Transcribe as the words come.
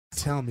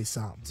Tell me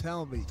something.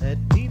 Tell me. Let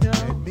me know.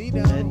 Let me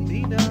know. Let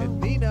me know. Let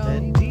me know.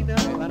 Let me know.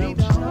 Let me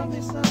know. Tell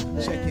me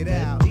something. Check it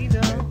out. Let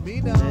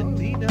me know. Let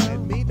me know. Let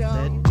me know.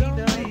 Let me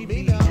know. Let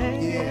me know.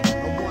 Yeah,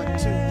 I want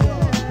to go.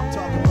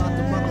 Talk about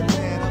the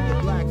motherland of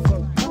the black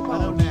folk. Come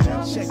on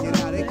now. Check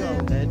it out. They go.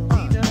 Let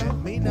me know. Let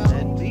me know.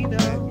 Let me know.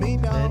 Let me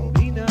know. Let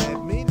me know.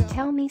 Let me know.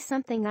 Tell me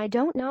something I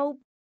don't know.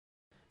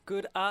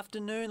 Good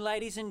afternoon,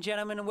 ladies and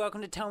gentlemen, and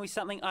welcome to Tell Me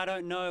Something I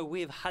Don't Know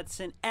with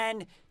Hudson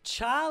and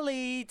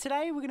Charlie.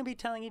 Today we're going to be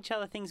telling each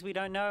other things we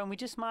don't know, and we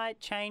just might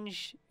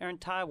change your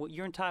entire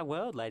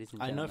world, ladies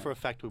and gentlemen. I know for a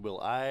fact we will.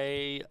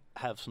 I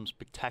have some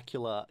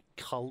spectacular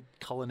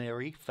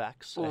culinary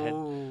facts. I had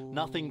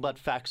nothing but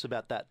facts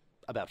about that.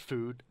 About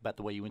food, about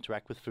the way you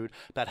interact with food,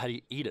 about how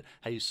you eat it,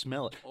 how you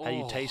smell it, how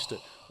you taste it,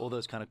 all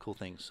those kind of cool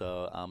things.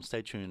 So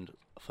stay tuned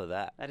for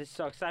that. That is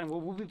so exciting.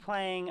 Well, we'll be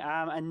playing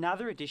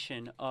another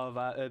edition of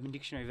Urban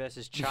Dictionary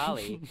versus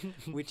Charlie,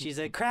 which is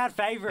a crowd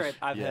favourite,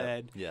 I've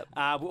heard. Yep.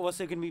 We're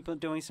also going to be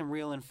doing some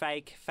real and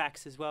fake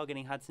facts as well,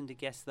 getting Hudson to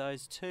guess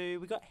those too.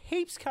 We've got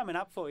heaps coming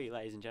up for you,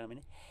 ladies and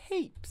gentlemen.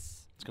 Heaps.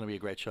 It's going to be a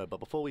great show. But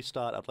before we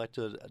start, I'd like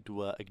to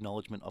do an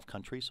acknowledgement of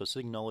country. So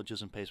Sid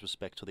acknowledges and pays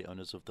respect to the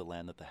owners of the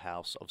land that the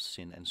House of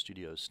Sin and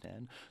Studios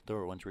stand, the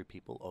Wurundjeri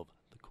people of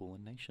the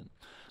Kulin Nation.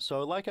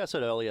 So like I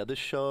said earlier, this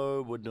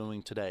show we're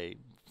doing today,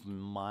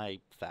 my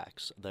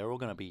facts, they're all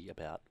going to be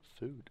about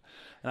food.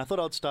 And I thought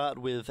I'd start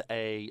with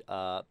a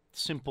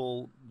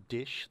simple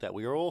dish that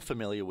we are all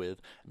familiar with,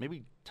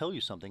 maybe tell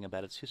you something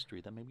about its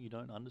history that maybe you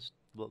don't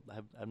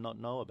have not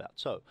know about.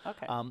 So,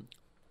 okay.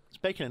 It's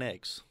bacon and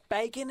eggs.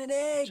 Bacon and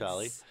eggs,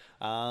 Charlie.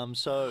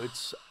 So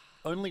it's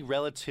only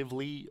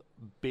relatively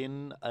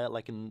been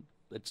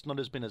it's not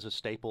as been as a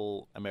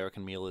staple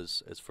American meal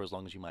as for as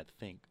long as you might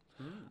think.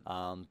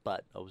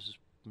 But I was just,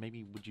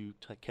 maybe would you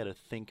care to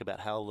think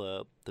about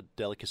how the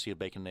delicacy of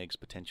bacon and eggs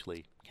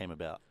potentially came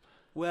about?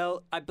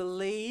 Well, I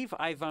believe,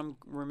 if I'm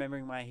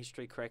remembering my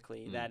history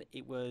correctly, that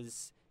it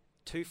was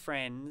two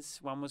friends.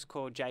 One was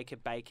called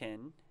Jacob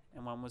Bacon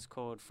and one was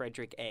called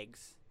Frederick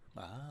Eggs.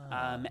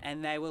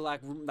 And they were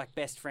like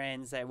best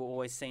friends. They were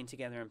always seen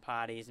together in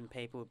parties, and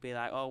people would be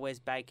like, "Oh, where's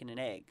bacon and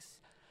eggs?"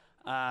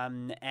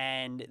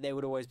 And they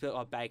would always be like,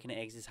 "Oh, bacon and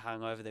eggs is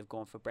hungover. They've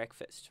gone for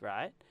breakfast."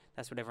 Right?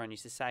 That's what everyone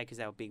used to say because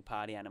they were big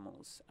party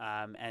animals.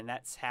 And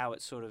that's how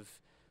it sort of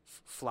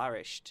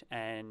flourished,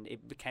 and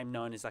it became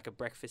known as like a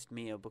breakfast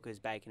meal because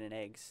bacon and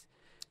eggs,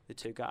 the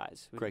two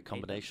guys. Great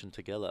combination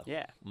together.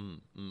 Yeah.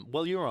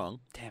 Well, you're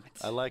wrong. Damn it.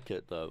 I like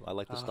it though. I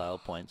like the style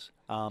points.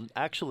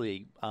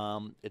 Actually,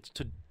 it's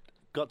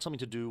got something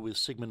to do with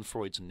Sigmund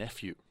Freud's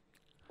nephew.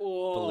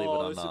 Oh, believe it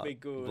or this not. would be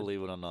good.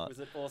 Believe it or not. Was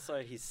it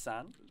also his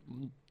son?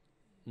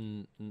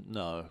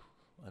 No,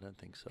 I don't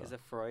think so. Because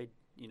of Freud,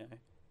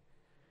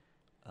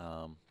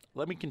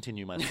 Let me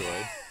continue my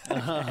story.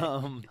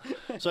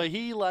 So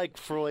he, like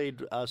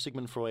Freud,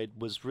 Sigmund Freud,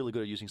 was really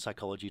good at using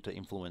psychology to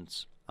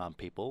influence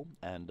people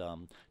and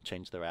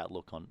change their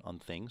outlook on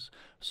things.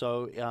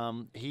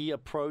 So he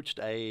approached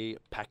a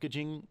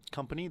packaging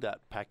company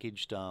that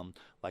packaged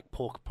like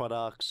pork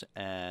products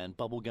and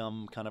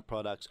bubblegum kind of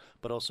products,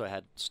 but also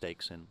had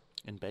steaks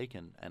and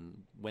bacon,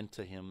 and went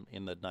to him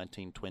in the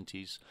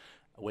 1920s,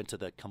 went to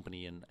the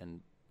company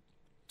and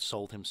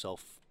sold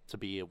himself to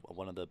be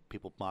one of the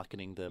people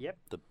marketing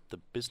the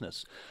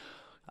business.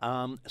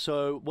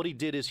 So what he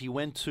did is he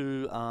went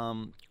to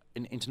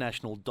an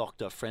international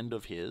doctor friend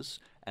of his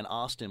and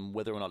asked him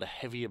whether or not a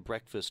heavier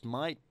breakfast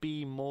might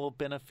be more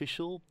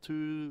beneficial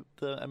to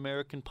the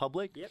American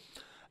public. Yep.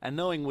 And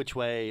knowing which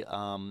way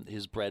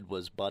his bread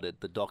was buttered,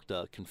 the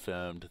doctor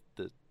confirmed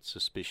the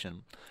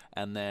suspicion.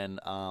 And then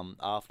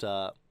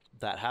after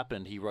that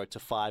happened, he wrote to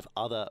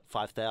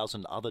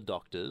 5,000 other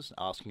doctors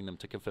asking them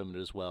to confirm it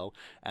as well.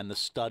 And the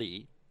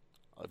study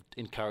of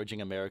encouraging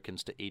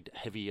Americans to eat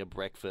heavier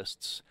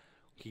breakfasts,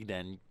 he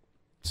then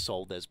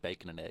sold as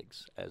bacon and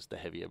eggs as the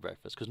heavier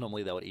breakfast, because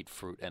normally they would eat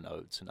fruit and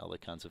oats and other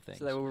kinds of things.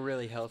 So they were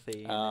really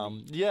healthy.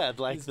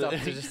 Like the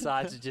doctor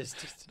decided to just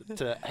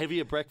to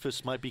heavier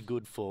breakfast might be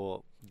good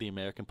for the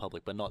American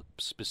public, but not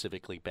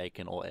specifically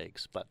bacon or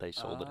eggs. But they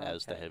sold it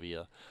as the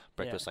heavier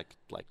breakfast,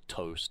 like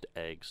toast,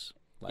 eggs,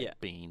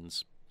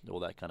 beans, all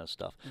that kind of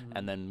stuff.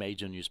 And then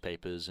major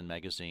newspapers and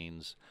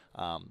magazines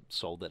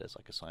sold it as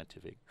like a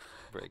scientific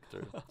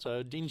breakthrough.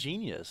 So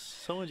ingenious,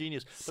 so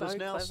ingenious. But it's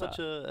now such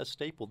a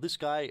staple. This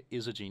guy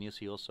is a genius.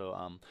 He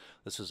also,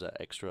 this is an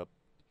extra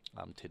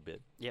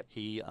tidbit. Yep.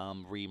 He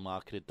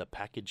remarketed the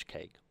package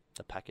cake,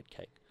 the packet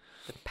cake.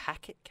 The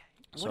packet cake?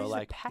 So what is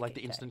like a packet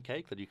the instant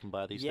cake that you can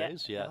buy these Yeah.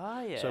 days? Yeah.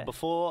 Oh, yeah. So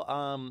before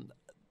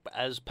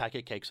as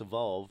packet cakes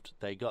evolved,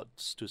 they got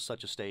to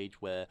such a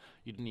stage where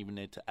you didn't even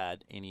need to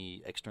add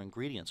any extra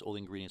ingredients. All the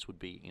ingredients would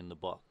be in the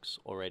box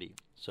already.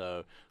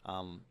 So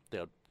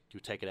you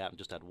take it out and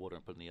just add water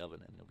and put it in the oven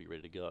and it'll be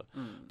ready to go.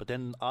 But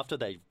then after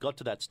they got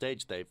to that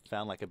stage, they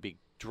found like a big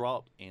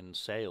drop in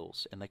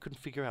sales and they couldn't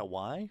figure out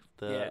why.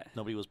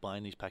 Nobody was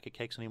buying these packet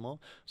cakes anymore.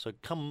 So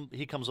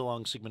here comes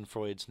along Sigmund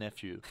Freud's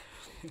nephew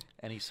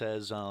and he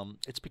says,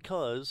 it's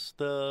because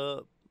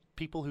the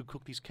people who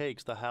cook these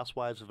cakes, the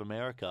housewives of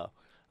America,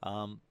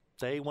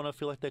 they want to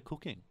feel like they're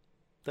cooking.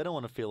 They don't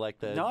want to feel like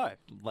they're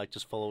like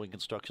just following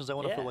instructions. They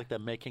want to feel like they're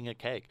making a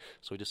cake.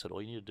 So we just said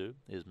all you need to do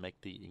is make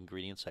the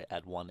ingredients say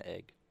add 1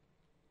 egg.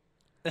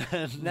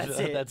 And that's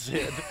it. That's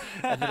it.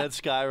 And then it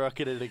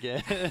skyrocketed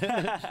again.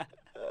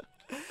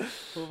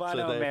 Well, I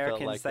know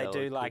Americans, they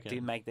do like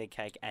to make their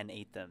cake and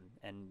eat them,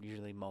 and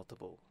usually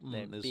multiple.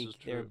 They're big.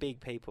 They're big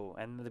people,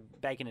 and the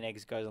bacon and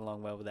eggs goes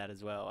along well with that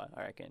as well,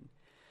 I reckon.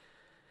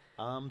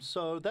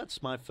 So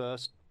that's my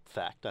first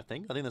fact, I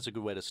think. I think that's a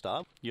good way to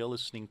start. You're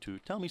listening to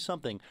Tell Me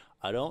Something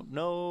I Don't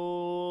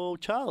Know,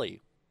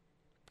 Charlie.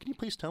 Can you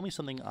please tell me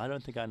something I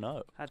don't think I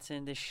know?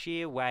 Hudson, the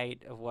sheer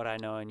weight of what I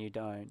know and you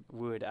don't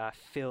would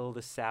fill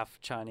the South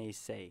Chinese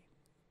Sea.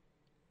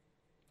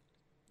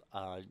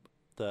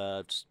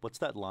 What's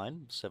that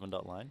line?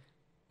 7-dot line?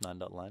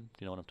 9-dot line? Do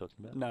you know what I'm talking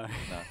about? No. No.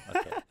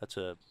 Okay.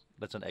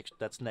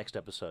 That's next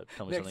episode.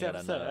 Tell me something I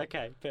don't know.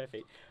 Okay,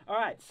 perfect. All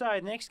right. So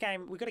the next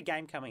game, we've got a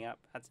game coming up,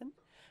 Hudson.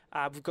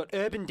 We've got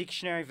Urban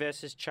Dictionary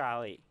versus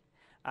Charlie.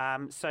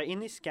 So in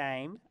this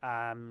game,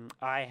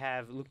 I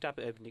have looked up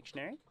Urban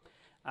Dictionary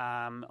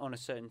on a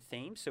certain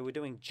theme. So we're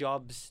doing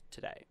jobs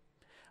today.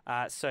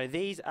 So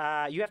these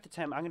are, you have to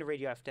tell me, I'm going to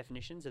read you off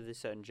definitions of the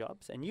certain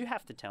jobs, and you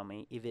have to tell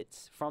me if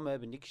it's from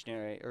Urban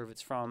Dictionary or if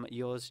it's from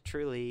yours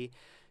truly,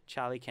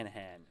 Charlie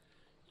Kenihan.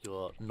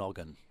 Your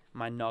noggin.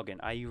 My noggin.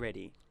 Are you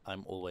ready?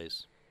 I'm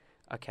always.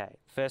 Okay.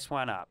 First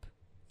one up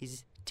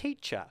is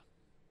teacher.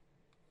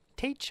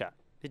 Teacher.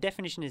 The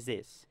definition is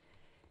this: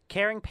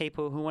 caring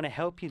people who want to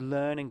help you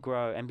learn and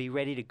grow and be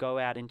ready to go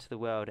out into the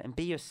world and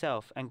be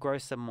yourself and grow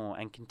some more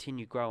and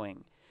continue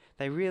growing.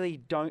 They really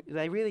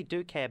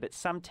do care, but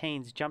some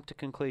teens jump to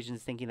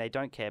conclusions thinking they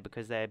don't care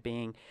because they're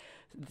being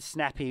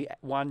snappy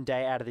one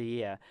day out of the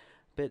year.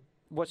 But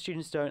what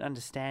students don't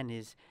understand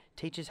is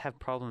teachers have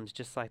problems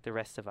just like the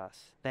rest of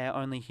us. They are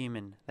only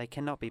human. They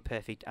cannot be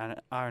perfect and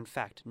are in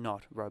fact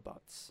not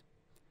robots.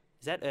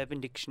 Is that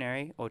Urban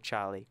Dictionary or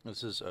Charlie?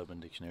 This is Urban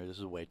Dictionary. This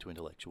is way too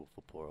intellectual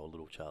for poor old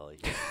little Charlie.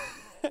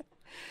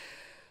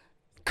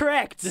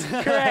 Correct.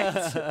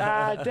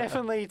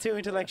 Definitely too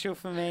intellectual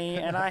for me,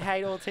 and I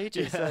hate all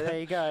teachers, so there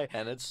you go.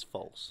 And it's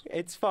false.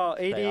 It's false.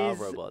 They are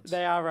robots.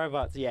 They are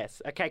robots,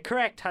 yes. Okay,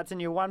 correct,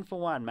 Hudson. You're 1 for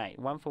 1, mate.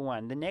 1 for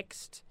 1. The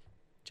next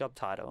job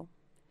title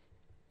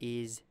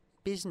is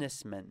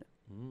businessman.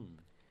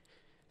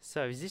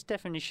 So is this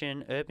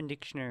definition Urban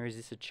Dictionary or is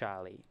this a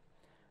Charlie?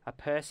 A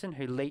person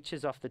who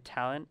leeches off the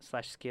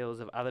talent/skills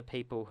of other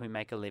people who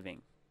make a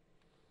living.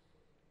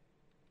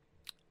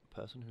 A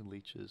person who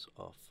leeches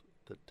off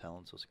the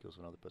talents or skills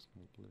of another person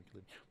who make a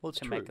living. Well, it's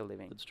to true. make a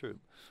living. It's true.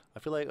 I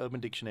feel like Urban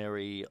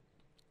Dictionary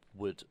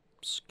would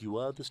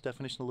skewer this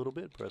definition a little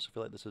bit, whereas I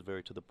feel like this is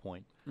very to the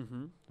point,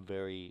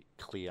 very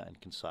clear and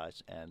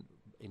concise, and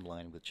in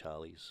line with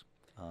Charlie's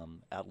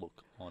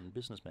outlook on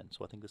businessmen.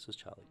 So I think this is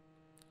Charlie.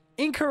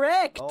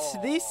 Incorrect.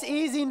 This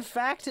is, in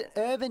fact, an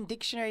Urban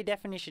Dictionary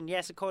definition.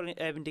 Yes, according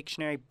to Urban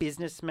Dictionary,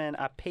 businessmen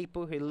are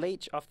people who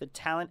leech off the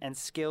talent and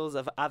skills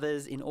of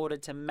others in order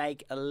to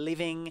make a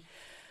living.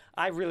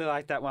 I really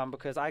like that one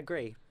because I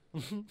agree.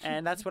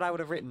 And that's what I would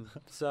have written.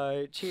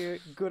 So,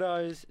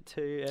 kudos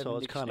to Urban Dictionary. So I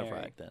was kind of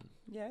right then.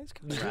 Yeah, it's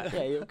kind of right.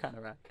 Yeah, you're kind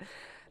of right.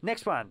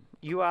 Next one.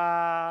 You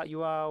are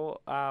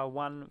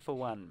 1 for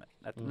 1.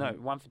 No,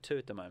 1 for 2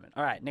 at the moment.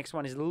 All right, next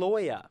one is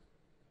lawyer.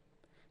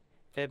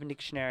 Urban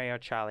Dictionary or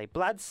Charlie.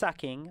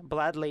 Blood-sucking,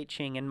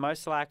 blood-leaching, and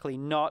most likely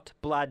not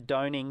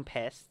blood-donating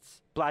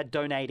pests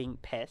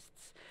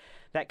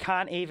that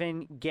can't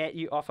even get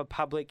you off a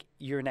public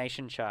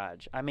urination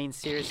charge. I mean,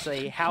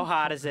 seriously, how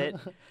hard is it?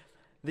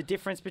 The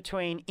difference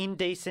between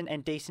indecent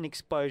and decent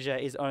exposure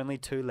is only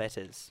 2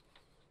 letters.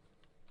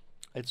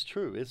 It's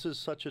true. This is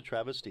such a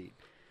travesty.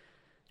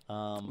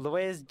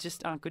 Lawyers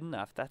just aren't good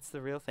enough. That's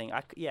the real thing.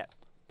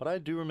 But I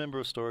do remember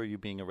a story of you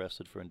being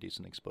arrested for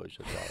indecent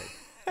exposure, Charlie.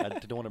 I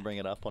didn't want to bring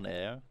it up on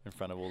air in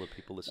front of all the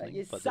people listening.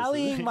 You're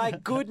sullying my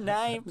good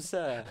name,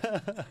 sir.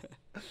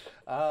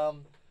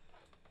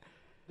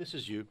 This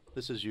is you.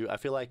 This is you. I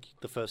feel like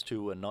the first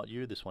 2 were not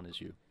you. This one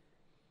is you.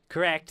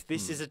 Correct.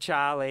 This is a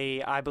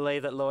Charlie. I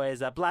believe that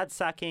lawyers are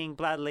blood-sucking,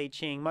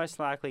 blood-leaching, most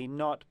likely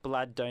not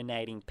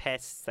blood-donating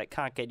pests that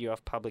can't get you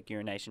off public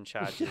urination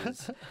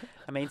charges.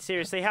 I mean,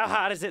 seriously, how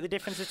hard is it? The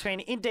difference between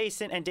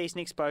indecent and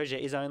decent exposure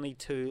is only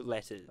 2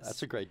 letters.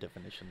 That's a great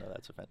definition, though.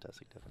 That's a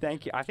fantastic definition.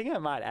 Thank you. I think I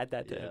might add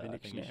that to Urban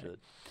Dictionary. I think you should.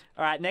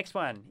 All right, next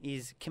one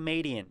is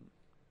comedian.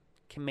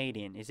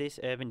 Comedian. Is this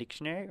Urban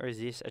Dictionary or is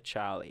this a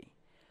Charlie?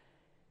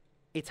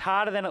 It's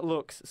harder than it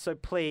looks, so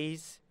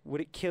please,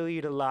 would it kill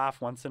you to laugh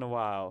once in a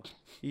while?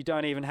 You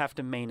don't even have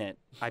to mean it.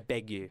 I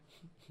beg you.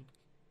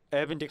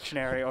 Urban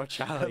Dictionary or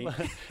Charlie?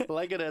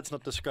 Like it's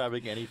not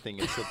describing anything.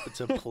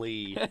 It's a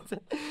plea. It's a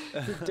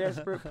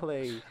desperate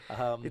plea.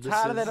 It's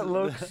harder than it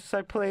looks,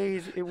 so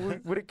please,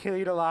 would it kill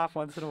you to laugh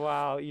once in a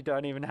while? You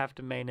don't even have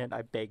to mean it.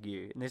 I beg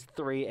you. And there's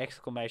 3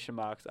 exclamation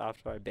marks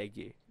after I beg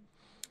you.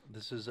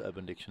 This is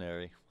Urban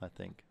Dictionary, I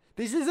think.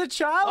 This is a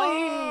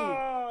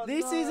Charlie.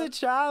 This is a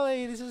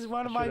Charlie. This is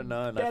one of my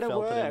better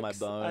works. I felt it in my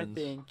bones. I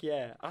think,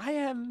 yeah. I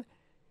am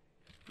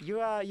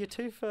You're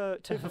 2 for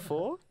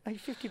 4. Are you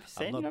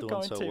 50%? I'm not You're not doing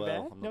going so too well. bad.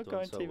 I'm not Not doing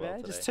going so too well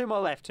bad. Just today. 2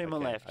 more left. 2 more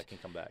Okay, left. I can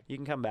come back. You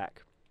can come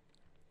back.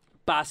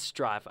 Bus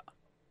driver.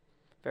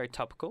 Very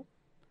topical,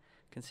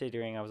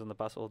 considering I was on the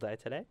bus all day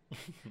today.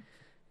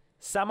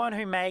 Someone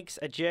who makes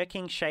a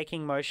jerking,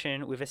 shaking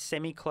motion with a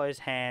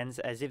semi-closed hands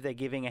as if they're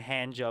giving a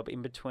hand job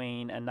in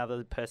between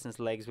another person's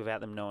legs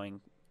without them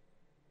knowing.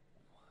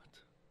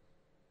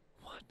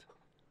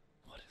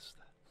 What is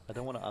that? I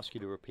don't want to ask you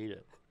to repeat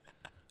it.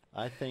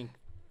 I think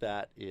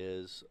that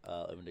is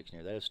Urban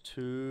Dictionary. That is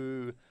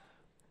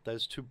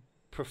too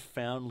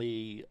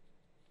profoundly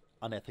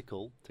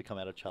unethical to come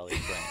out of Charlie's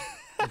brain.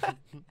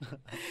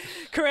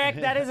 Correct.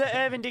 That is an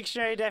Urban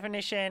Dictionary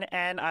definition,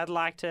 and I'd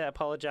like to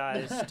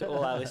apologise to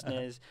all our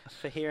listeners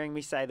for hearing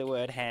me say the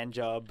word hand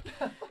job.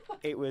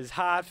 It was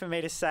hard for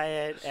me to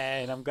say it,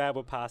 and I'm glad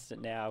we're past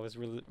it now. I was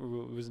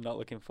not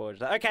looking forward to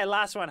that. Okay,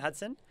 last one,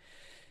 Hudson.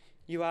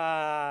 You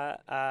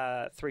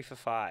are 3 for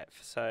 5.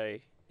 So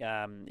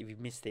if you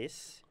miss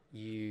this,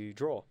 you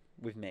draw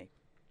with me.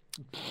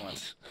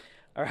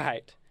 All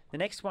right. The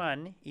next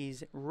one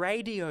is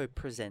radio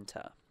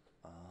presenter.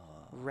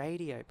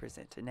 Radio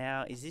presenter.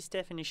 Now, is this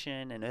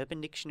definition an Urban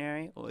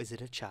Dictionary or is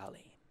it a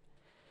Charlie?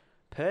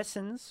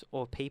 Persons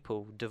or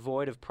people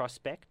devoid of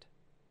prospect,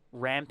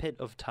 rampant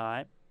of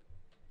time,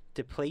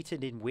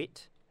 depleted in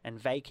wit, and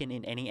vacant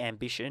in any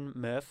ambition,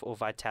 mirth, or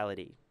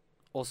vitality.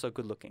 Also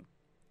good looking.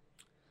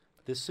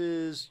 This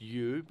is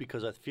you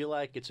because I feel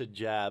like it's a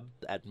jab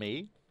at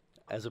me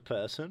as a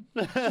person.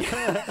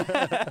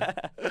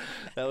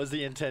 That was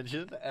the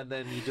intention, and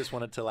then you just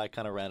wanted to like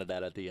kind of round it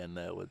out at the end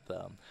there with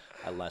a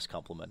last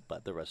compliment,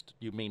 but the rest,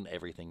 you mean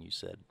everything you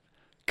said.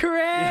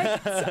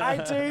 Correct! I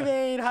do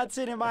mean,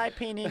 Hudson, in my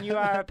opinion, you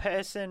are a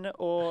person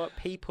or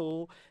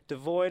people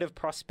devoid of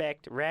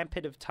prospect,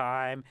 rampant of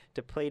time,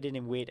 depleted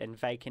in wit, and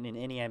vacant in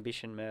any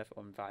ambition, mirth,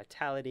 or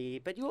vitality.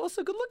 But you're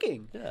also good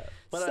looking. Yeah.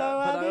 But, So,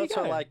 but there I you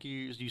also go. like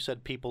you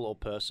said people or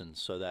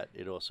persons so that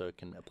it also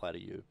can apply to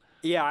you.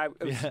 Yeah, I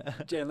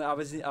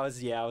was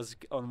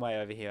on the way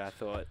over here. I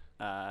thought,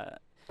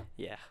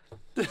 yeah.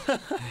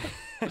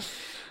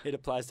 It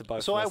applies to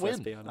both So of I us, let's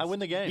win. be honest. I win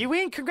the game. You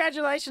win.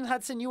 Congratulations,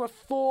 Hudson. You are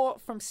 4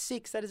 from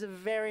 6. That is a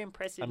very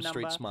impressive I'm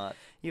number. street smart.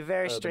 You're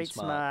very Urban street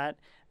smart.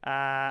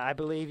 I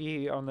believe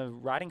you on the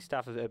writing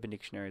staff of Urban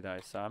Dictionary, though,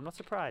 so I'm not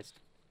surprised.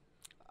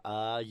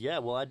 Yeah,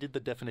 well, I did the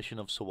definition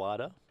of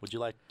Sowada. Would you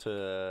like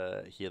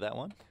to hear that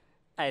one?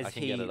 As I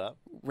can he get it up.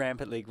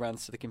 rampantly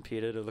runs to the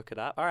computer to look it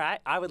up. All right.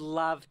 I would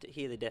love to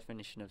hear the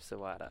definition of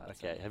Sowada.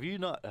 Okay. Have you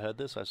not heard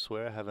this? I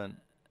swear I haven't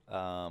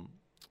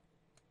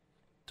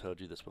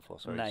told you this before.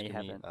 Sorry. No, just you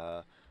give me,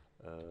 haven't.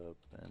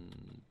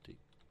 Urban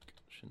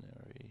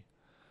Dictionary.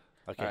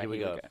 Okay, All right, here we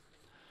go.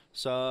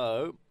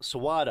 So,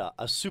 Sowada,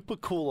 a super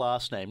cool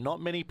last name.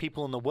 Not many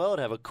people in the world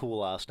have a cool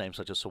last name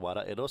such as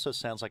Sowada. It also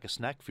sounds like a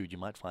snack food you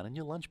might find in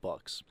your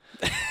lunchbox.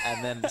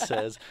 And then it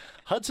says,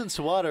 Hudson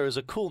Sowada is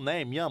a cool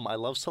name. Yum, I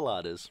love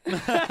saladas.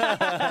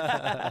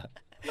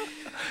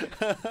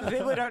 For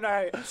people who don't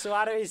know,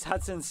 Sowada is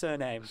Hudson's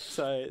surname.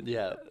 So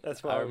Yeah,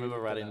 that's why I we remember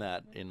looked it writing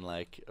up. that in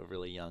like a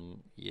really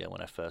young year when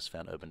I first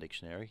found Urban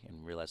Dictionary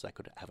and realized that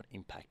could have an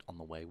impact on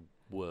the way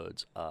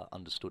words are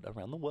understood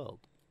around the world.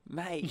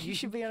 Mate, you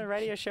should be on a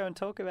radio show and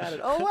talk about it.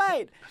 Oh,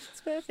 wait.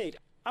 It's perfect.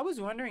 I was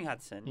wondering,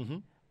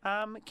 Hudson,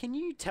 can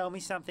you tell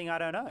me something I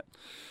don't know?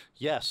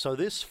 Yeah, so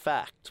this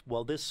fact,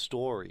 well, this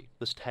story,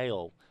 this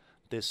tale,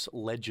 this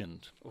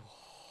legend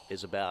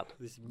is about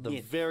This the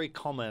myth. very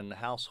common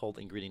household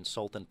ingredient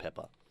salt and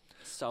pepper.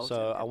 Salt So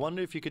and I pepper.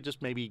 wonder if you could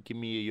just maybe give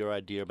me your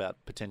idea about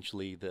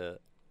potentially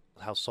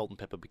how salt and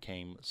pepper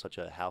became such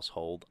a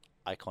household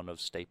icon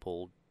of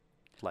staple,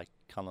 like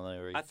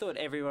culinary. I thought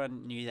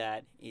everyone knew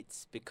that.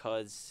 It's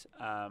because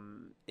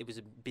it was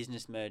a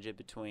business merger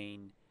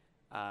between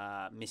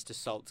Mr.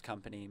 Salt's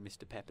company and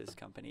Mr. Pepper's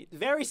company.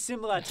 Very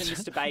similar to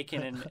Mr.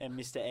 Bacon and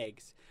Mr.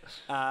 Eggs.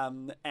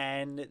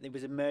 And it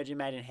was a merger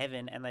made in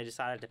heaven, and they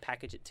decided to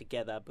package it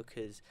together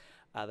because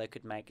they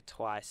could make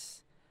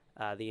twice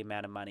the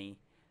amount of money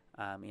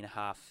in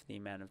half the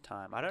amount of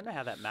time. I don't know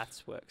how that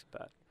maths works,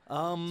 but that's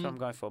what I'm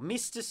going for.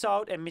 Mr.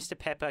 Salt and Mr.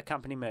 Pepper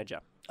company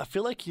merger. I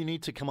feel like you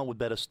need to come up with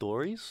better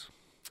stories.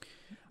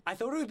 I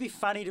thought it would be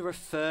funny to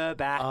refer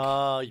back.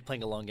 Oh, you're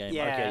playing a long game.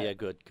 Yeah. Okay, yeah,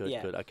 good.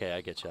 Yeah. Okay,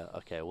 I get you.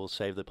 Okay, we'll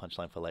save the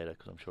punchline for later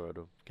because I'm sure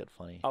it'll get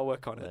funny I'll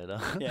work on it. later.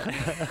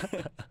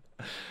 Yeah.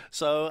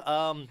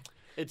 So,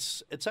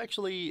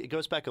 it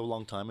goes back a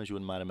long time, as you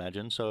might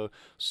imagine. So,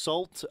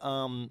 salt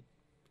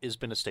has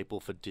been a staple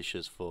for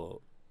dishes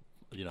for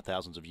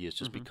thousands of years,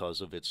 just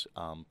because of its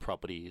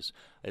properties.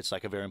 It's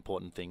like a very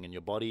important thing in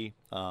your body,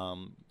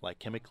 like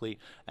chemically,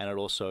 and it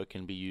also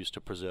can be used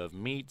to preserve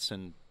meats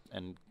and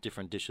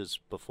different dishes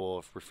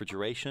before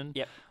refrigeration.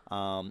 Yep.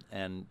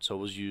 And so it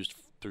was used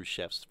through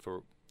chefs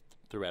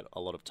throughout a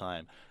lot of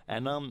time.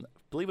 And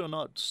believe it or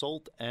not,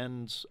 salt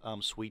and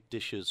sweet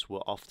dishes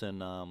were often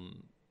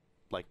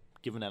like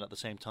given out at the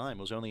same time.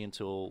 It was only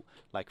until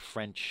like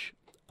French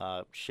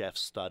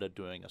chefs started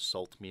doing a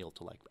salt meal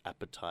to like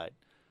appetite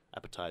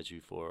appetize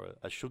you for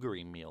a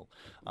sugary meal,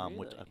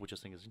 Really? which I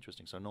think is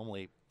interesting. So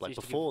normally, like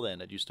used to before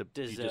then, it used to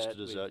dessert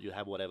dessert. You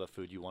have whatever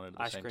food you wanted at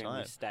the Ice same cream time.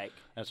 with steak.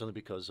 And it's only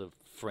because of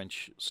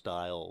French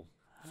style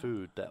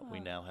food that we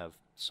now have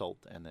salt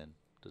and then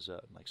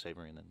dessert, like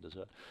savory and then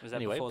dessert. Was that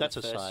Anyway, before that's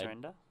the first aside.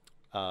 surrender?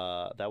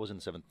 That was in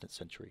the 7th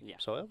century. Yeah.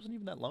 So it wasn't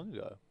even that long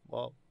ago.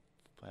 Well,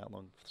 for how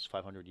long? It's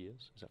 500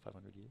 years? Is that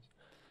 500 years?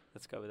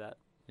 Let's go with that.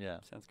 Yeah.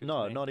 Sounds good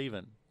No, to me. not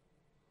even.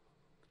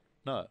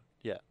 No,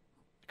 yeah.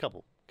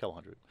 Couple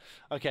hundred.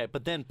 Okay,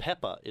 but then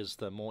pepper is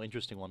the more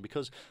interesting one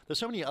because there's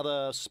so many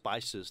other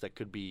spices that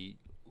could be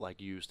like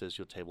used as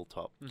your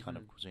tabletop kind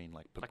of cuisine,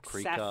 like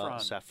paprika,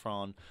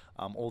 saffron,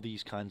 all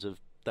these kinds of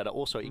that are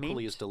also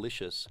equally as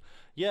delicious.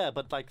 Yeah,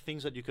 but like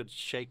things that you could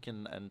shake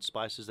and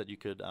spices that you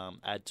could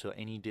add to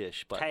any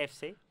dish. But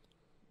KFC?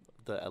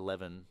 the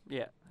 11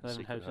 Yeah.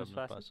 11 secret herbs and herbs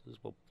and spices. spices.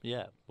 Well,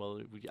 yeah,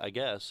 well, I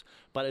guess.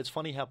 But it's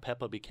funny how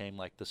pepper became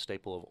like the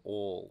staple of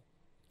all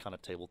kind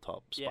of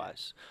tabletop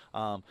spice.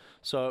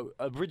 So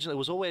originally it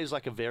was always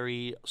like a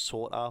very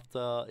sought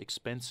after,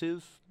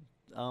 expensive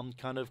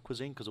kind of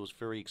cuisine because it was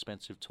very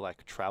expensive to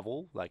like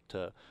travel, like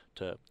to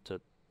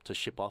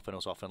ship off, and it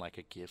was often like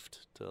a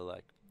gift to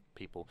like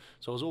people.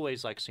 So it was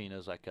always like seen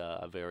as like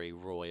a very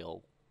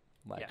royal,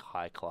 like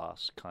high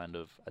class kind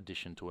of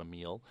addition to a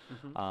meal,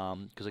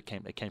 because it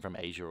came from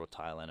Asia or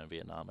Thailand and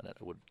Vietnam, and it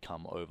would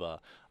come over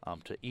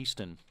to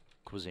Eastern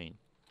cuisine,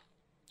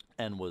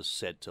 and was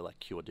said to like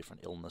cure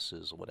different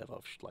illnesses or whatever.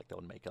 Like they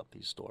would make up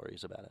these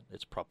stories about it,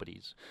 its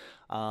properties,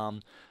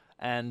 and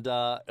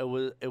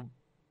it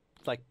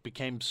like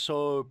became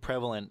so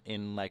prevalent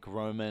in like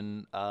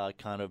Roman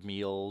kind of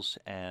meals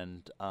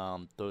and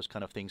those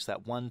kind of things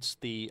that once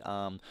the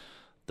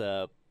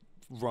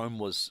Rome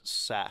was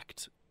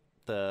sacked,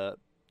 the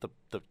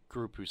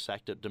group who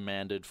sacked it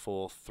demanded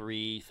for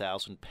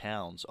 3,000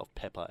 pounds of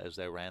pepper as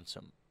their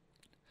ransom.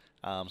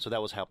 So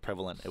that was how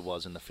prevalent it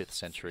was in the 5th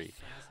century,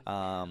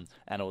 and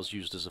it was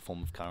used as a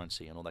form of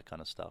currency and all that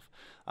kind of stuff.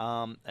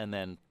 And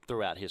then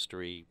throughout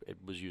history, it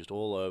was used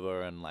all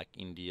over in like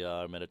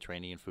India,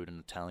 Mediterranean food, and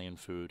Italian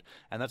food.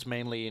 And that's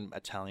mainly in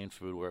Italian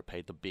food where it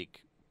played the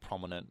big,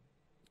 prominent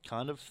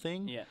kind of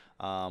thing,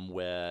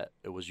 where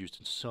it was used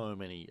in so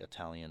many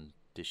Italian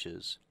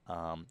dishes,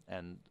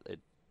 and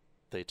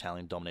the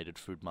Italian-dominated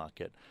food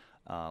market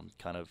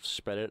kind of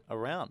spread it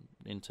around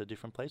into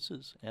different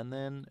places, and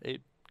then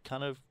it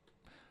kind of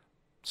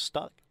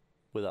stuck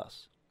with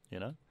us, you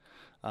know.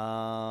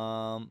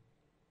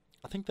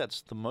 I think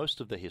that's the most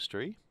of the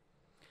history.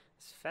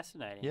 It's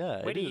fascinating.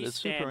 Yeah, Where do you it's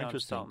stand super on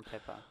interesting. salt and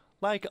pepper?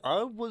 Like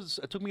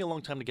it took me a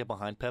long time to get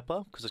behind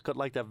pepper because it's got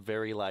like that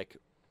very like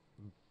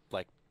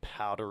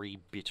powdery,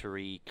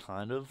 bittery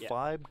kind of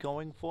vibe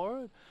going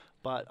for it.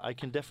 But you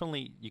can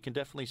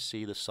definitely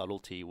see the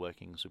subtlety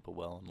working super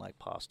well in like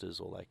pastas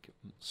or like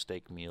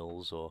steak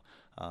meals or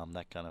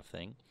that kind of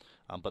thing.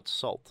 But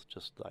salt,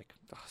 just like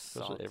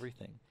goes with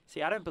everything.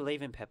 See, I don't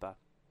believe in pepper.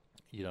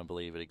 You don't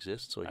believe it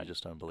exists, or you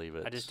just don't believe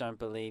it? I just don't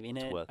believe in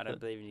it. I don't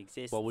believe it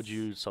exists. What would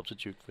you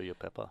substitute for your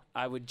pepper?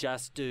 I would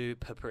just do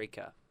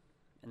paprika,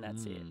 and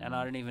that's it. And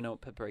I don't even know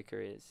what paprika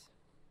is.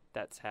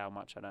 That's how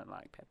much I don't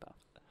like pepper.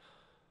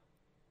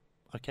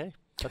 Okay,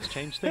 let's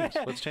change things.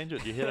 Let's change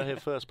it. You hear it here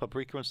first.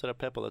 Paprika instead of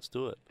pepper. Let's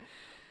do it.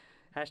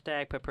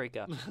 Hashtag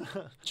paprika.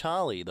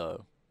 Charlie,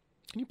 though,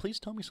 can you please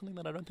tell me something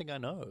that I don't think I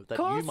know? That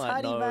Course, you might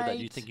Huddy, know, mate. that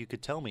you think you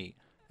could tell me,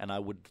 and I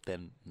would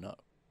then know.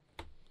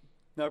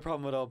 No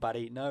problem at all,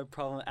 buddy. No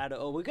problem at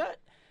all. We got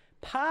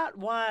part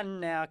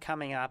 1 now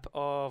coming up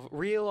of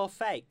real or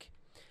fake.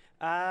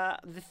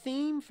 The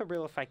theme for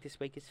real or fake this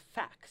week is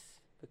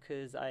facts,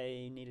 because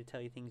I need to tell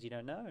you things you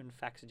don't know, and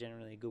facts are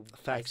generally a good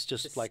Facts, place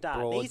just to like start.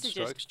 broad These are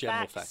strokes, just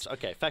general facts.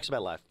 Okay, facts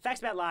about life. Facts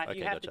about life. Okay,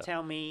 You have gotcha. to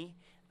tell me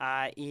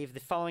if the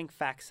following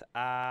facts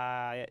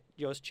are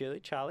yours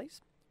truly,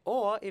 Charlie's,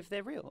 or if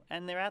they're real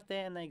and they're out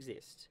there and they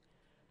exist.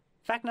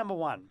 Fact number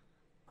 1.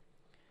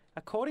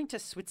 According to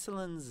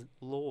Switzerland's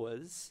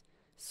laws,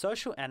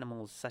 social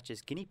animals such as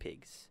guinea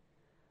pigs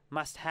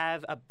must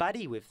have a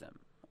buddy with them.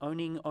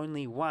 Owning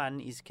only one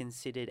is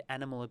considered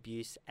animal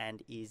abuse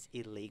and is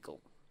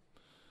illegal.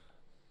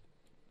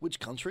 Which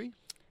country?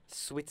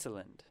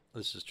 Switzerland.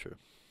 This is true.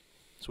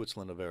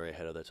 Switzerland are very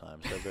ahead of their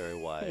times. They're very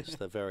wise.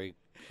 They're very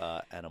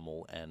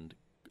animal and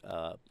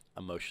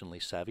emotionally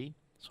savvy.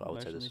 So I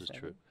would say this is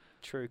true.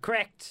 True.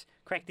 Correct.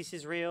 This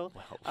is real.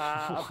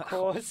 Wow. Of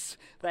course,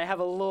 they have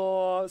a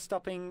law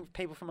stopping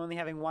people from only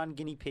having one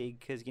guinea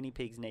pig because guinea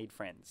pigs need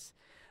friends.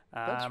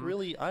 That's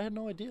really, I had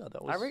no idea.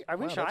 That was. I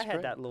wish wow, I that's had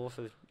great. that law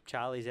for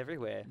Charlies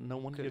everywhere. No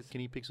wonder your 'cause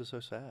guinea pigs are so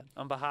sad.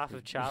 On behalf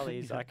of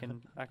Charlies,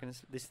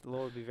 this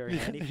law would be very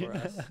handy for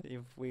us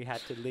if we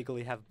had to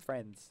legally have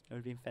friends. It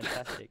would be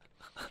fantastic.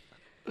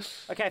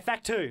 Okay,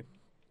 fact 2.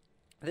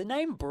 The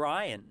name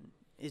Brian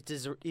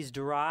is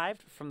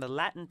derived from the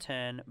Latin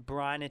term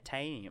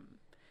brinitanium,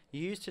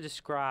 used to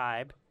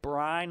describe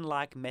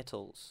brine-like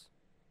metals.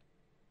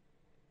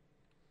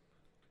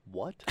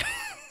 What?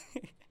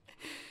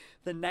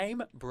 The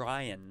name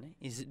Brian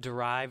is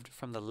derived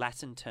from the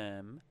Latin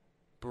term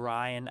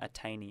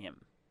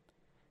brinitanium,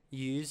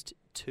 used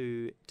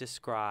to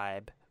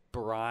describe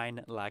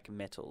brine-like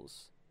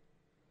metals?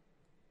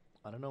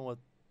 I don't know what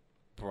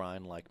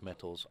brine-like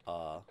metals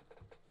are.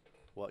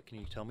 What, can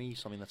you tell me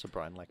something that's a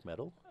brine-like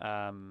metal?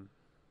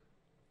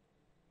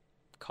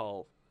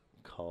 Coal.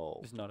 Coal.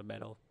 It's not a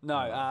metal. No,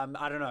 No.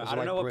 I don't know. Is I it don't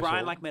like know what brittle?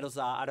 brine-like metals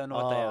are. I don't know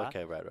what they are.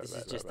 Okay, right. This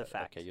right, is just right, a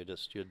fact. Okay, you're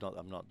not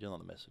the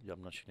messenger.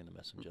 I'm not shooting the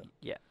messenger.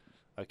 Yeah.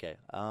 Okay.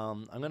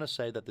 I'm gonna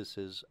say that this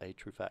is a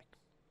true fact.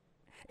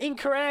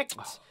 Incorrect.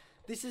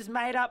 This is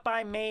made up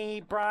by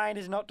me. Brine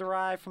is not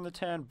derived from the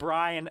term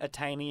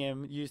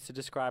brine-atanium used to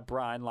describe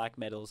brine-like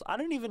metals. I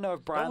don't even know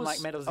if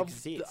brine-like metals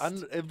exist.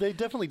 They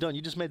definitely don't.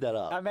 You just made that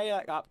up. I made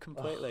that up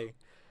completely.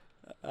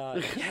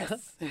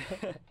 Yes.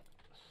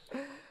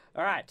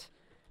 All right.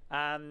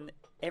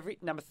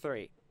 Number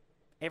 3.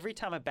 Every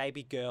time a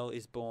baby girl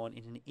is born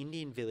in an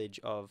Indian village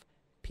of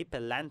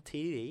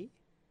Pipalantiri,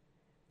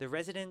 the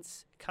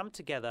residents come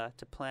together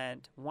to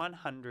plant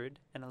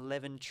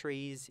 111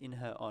 trees in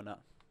her honor.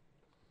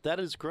 That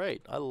is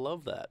great. I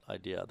love that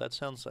idea.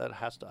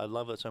 I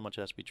love it so much.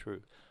 It has to be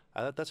true.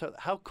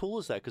 How cool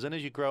is that? Because then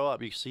as you grow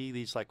up, you see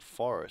these like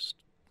forests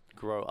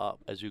grow up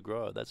as you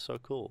grow. That's so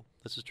cool.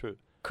 This is true.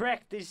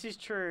 Correct. This is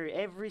true.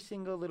 Every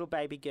single little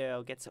baby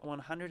girl gets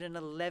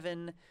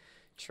 111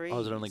 trees. Oh,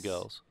 is it only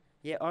girls?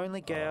 Yeah,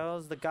 only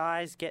girls. The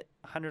guys get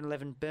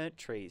 111 burnt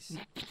trees.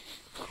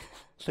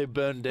 They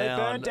burn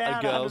down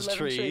a girl's 111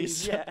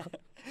 trees. Yeah,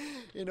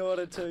 in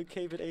order to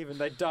keep it even.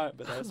 They don't,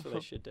 but that's what they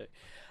should do.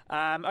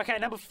 Okay,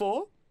 number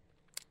 4.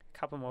 A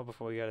couple more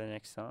before we go to the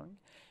next song.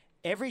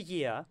 Every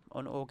year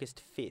on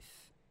August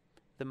 5th,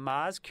 the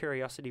Mars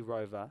Curiosity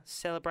rover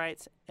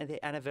celebrates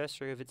the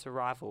anniversary of its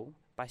arrival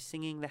by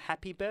singing the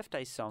happy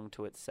birthday song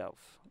to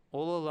itself,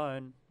 all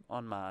alone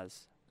on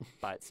Mars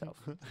by itself.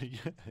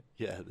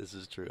 Yeah, this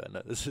is true. I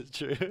know this is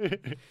true.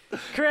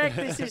 Correct,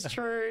 this is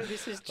true.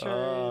 This is true. The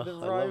I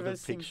love rover the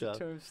sings picture. it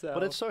to himself.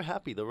 But it's so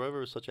happy. The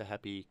rover is such a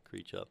happy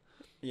creature.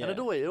 Yeah. And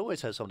it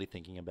always has somebody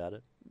thinking about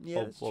it.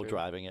 Yeah, or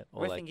driving it.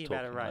 Or We're like thinking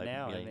about it talking, right like,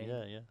 now. I mean,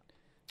 yeah.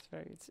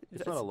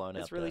 it's not alone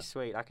It's out really there.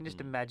 sweet. I can just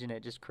imagine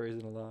it just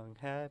cruising along.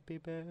 Happy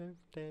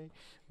birthday.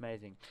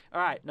 Amazing. All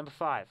right, number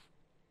 5.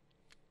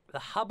 The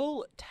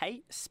Hubble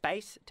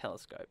Space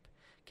Telescope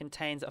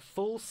contains a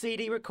full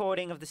CD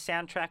recording of the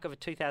soundtrack of a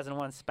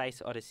 2001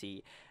 Space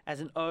Odyssey as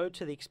an ode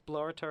to the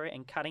exploratory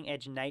and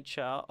cutting-edge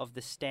nature of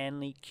the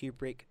Stanley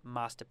Kubrick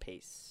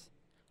masterpiece.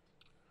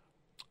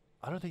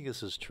 I don't think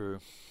this is true.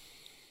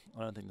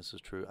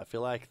 I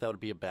feel like that would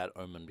be a bad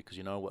omen because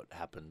you know what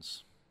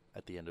happens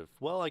at the end of...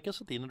 Well, I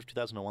guess at the end of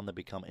 2001 they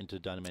become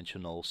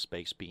interdimensional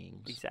space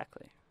beings.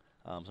 Exactly.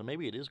 So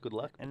maybe it is good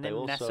luck. And but then they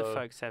also... NASA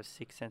folks have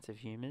sick sense of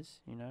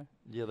humours, you know?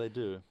 Yeah, they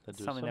do.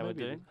 Something they would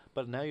maybe do. it is.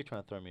 But now you're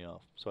trying to throw me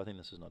off. So I think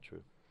this is not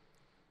true.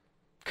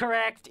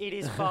 Correct, it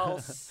is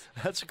false.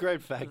 That's a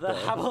great fact, The though.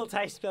 Hubble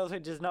Space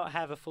Telescope does not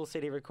have a full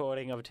CD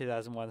recording of a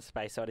 2001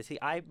 Space Odyssey.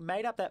 I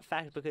made up that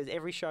fact because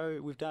every show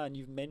we've done,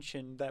 you've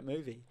mentioned that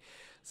movie.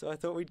 So I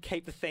thought we'd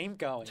keep the theme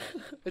going.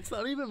 It's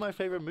not even my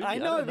favorite movie. I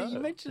know, don't but you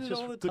mention it's it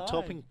just all the good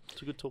time.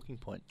 It's a good talking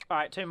point. All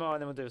right, 2 more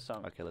and then we'll do a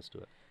song. Okay, let's do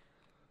it.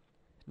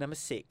 Number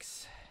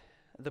 6.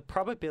 The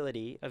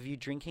probability of you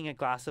drinking a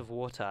glass of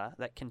water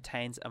that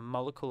contains a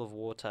molecule of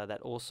water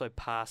that also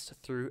passed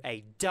through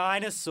a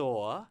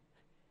dinosaur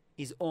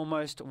is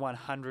almost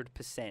 100%.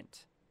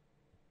 This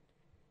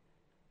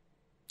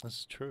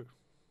is true.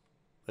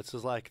 This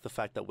is like the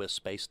fact that we're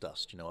space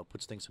dust. You know, it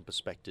puts things in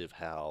perspective.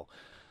 How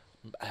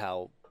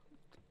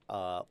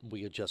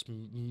we are just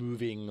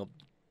moving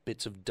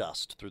bits of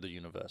dust through the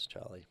universe,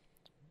 Charlie.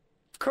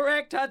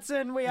 Correct,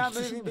 Hudson. We are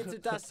moving bits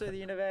of dust through the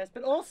universe.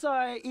 But also,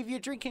 if you're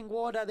drinking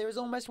water, there is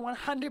almost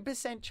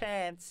 100%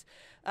 chance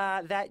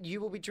that you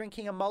will be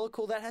drinking a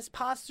molecule that has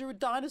passed through a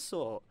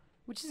dinosaur,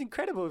 which is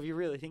incredible if you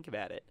really think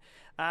about it.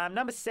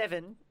 Number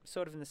 7,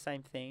 sort of in the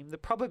same theme, the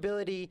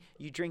probability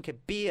you drink a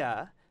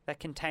beer that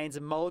contains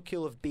a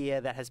molecule of beer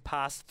that has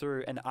passed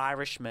through an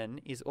Irishman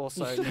is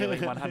also nearly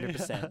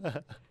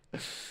 100%.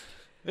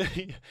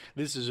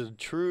 This is a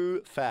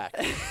true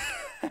fact.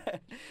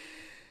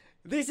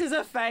 This is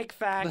a fake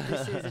fact.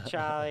 This is a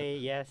Charlie.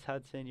 Yes,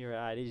 Hudson, you're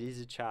right. It is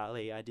a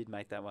Charlie. I did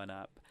make that one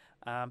up.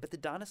 But the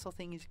dinosaur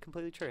thing is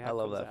completely true. I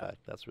love that fact.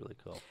 That's really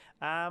cool.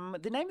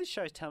 The name of the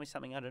show is Tell Me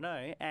Something I Don't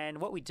Know. And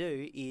what we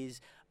do is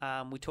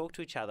we talk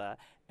to each other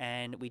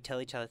and we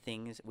tell each other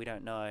things we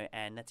don't know.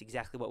 And that's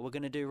exactly what we're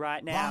going to do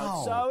right now. Wow.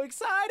 It's so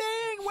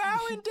exciting. Wow,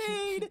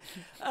 indeed.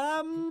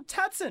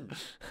 Hudson,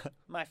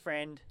 my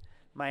friend,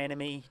 my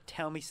enemy,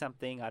 tell me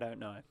something I don't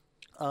know.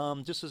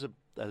 Just as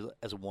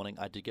a warning,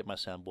 I did get my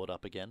soundboard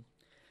up again.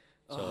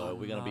 So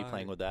we're going to be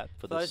playing with that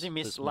for those who this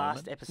missed moment.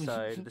 last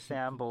episode, the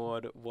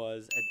soundboard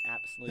was an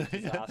absolute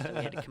disaster.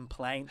 We had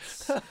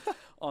complaints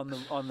on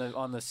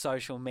the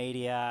social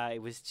media.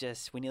 It was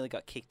just, we nearly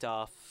got kicked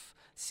off.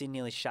 Sin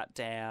nearly shut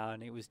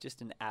down. It was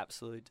just an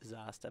absolute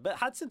disaster. But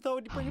Hudson thought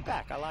we'd bring it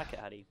back. I like it,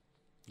 Huddy.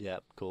 Yeah,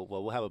 cool.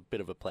 Well, we'll have a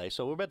bit of a play.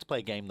 So we're about to play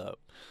a game, though.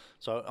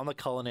 So on the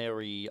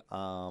culinary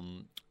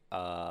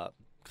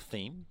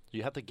theme,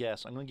 you have to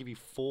guess. I'm going to give you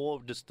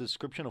just the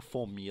description of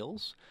 4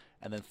 meals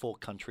and then 4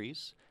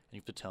 countries. And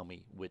you have to tell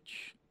me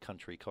which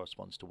country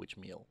corresponds to which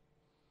meal.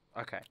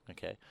 Okay.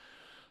 Okay.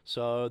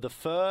 So the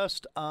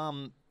first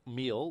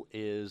meal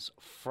is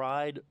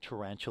fried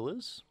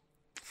tarantulas.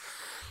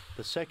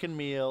 The second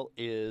meal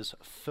is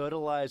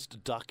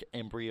fertilized duck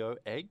embryo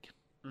egg.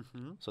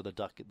 Mm-hmm. So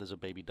there's a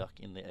baby duck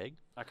in the egg.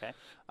 Okay.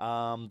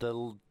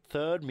 The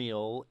third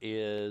meal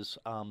is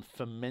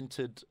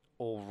fermented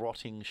or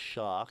rotting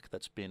shark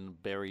that's been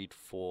buried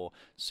for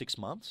 6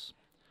 months.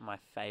 My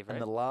favorite.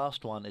 And the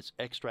last one is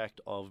extract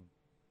of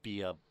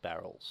beer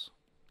barrels.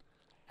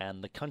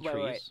 And the countries...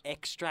 Wait.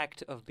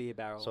 Extract of beer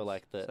barrels. So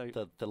like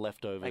the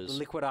leftovers...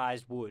 Like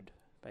liquidized wood,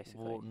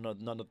 basically. Well,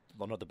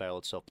 not the barrel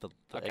itself, the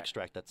Okay.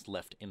 extract that's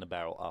left in the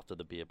barrel after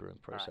the beer brewing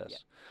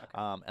process.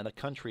 yeah. Okay. And the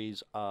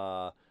countries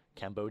are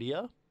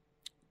Cambodia,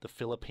 the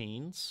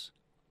Philippines,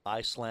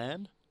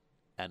 Iceland,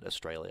 and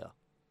Australia.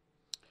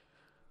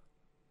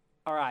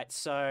 All right,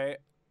 so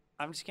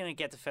I'm just going to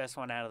get the first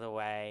one out of the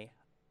way.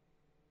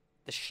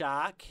 The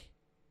shark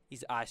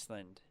is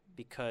Iceland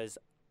because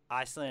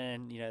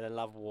Iceland, they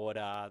love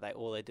water.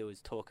 All they do is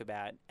talk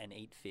about and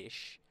eat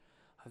fish.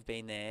 I've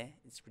been there.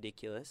 It's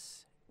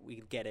ridiculous.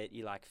 We get it.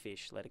 You like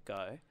fish. Let it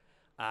go.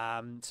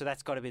 So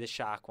that's got to be the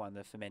shark one,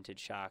 the fermented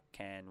shark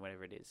can,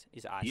 whatever it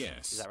is Iceland.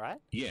 Yes. Is that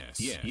right? Yes.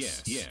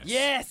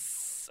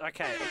 Yes!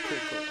 Okay,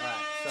 cool. All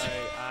right,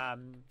 so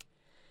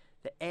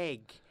the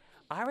egg.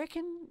 I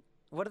reckon,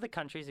 what are the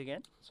countries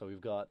again? So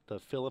we've got the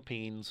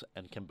Philippines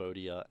and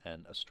Cambodia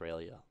and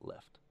Australia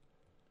left.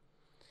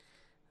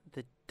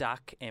 The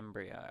duck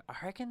embryo. I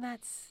reckon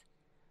that's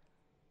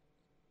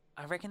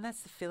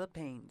the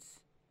Philippines.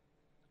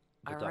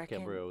 The duck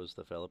embryo is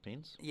the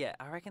Philippines? Yeah,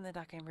 I reckon the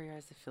duck embryo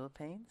is the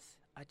Philippines.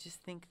 I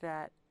just think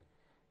that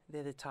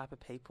they're the type of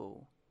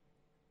people.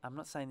 I'm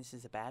not saying this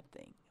is a bad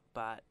thing,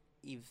 but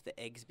if the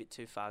egg's a bit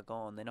too far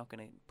gone, they're not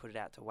going to put it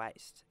out to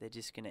waste. They're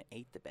just going to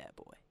eat the bad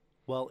boy.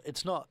 Well,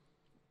 it's not...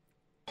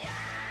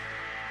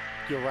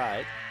 You're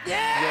right.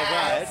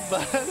 Yes! You're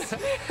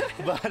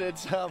right, but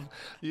it's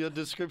your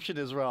description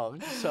is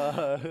wrong.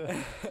 So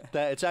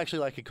it's actually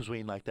like a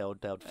cuisine, like they would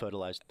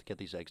fertilize, get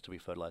these eggs to be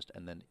fertilized,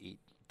 and then eat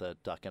the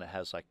duck, and it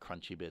has like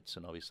crunchy bits,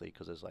 and obviously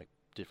because there's like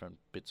different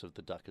bits of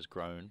the duck has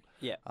grown.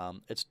 Yeah.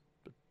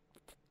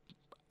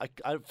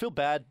 I feel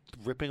bad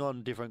ripping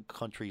on different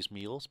countries'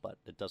 meals, but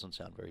it doesn't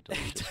sound very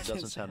delicious. It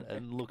doesn't sound,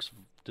 and it looks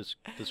this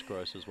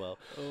gross as well.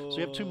 So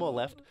we have 2 more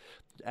left,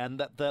 and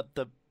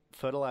the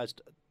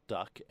fertilized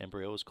duck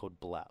embryo is called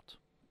blout.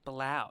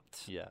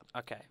 Blout. Yeah.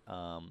 Okay.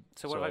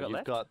 So what have I got you've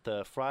left? got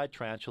the fried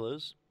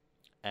tarantulas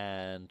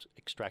and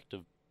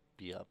extractive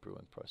beer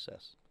brewing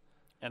process.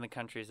 And the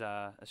countries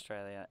are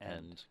Australia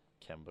and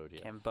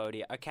Cambodia.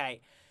 Cambodia.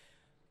 Okay.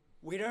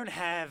 We don't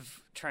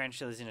have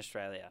tarantulas in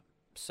Australia,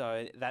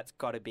 so that's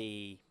got to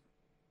be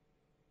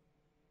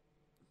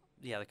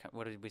the other.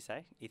 What did we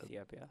say?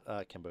 Ethiopia.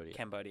 Cambodia.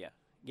 Cambodia.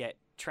 Yeah,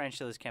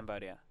 tarantulas,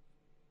 Cambodia.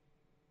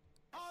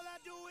 All I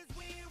do is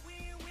win.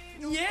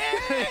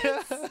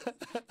 Yes!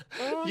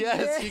 Oh,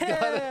 Yes, you got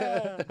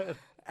yeah! it.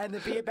 And the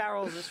beer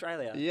barrels,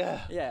 Australia.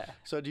 Yeah. Yeah.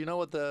 So do you know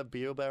what the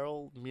beer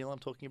barrel meal I'm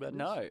talking about is?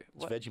 No. It's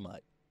What?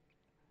 Vegemite.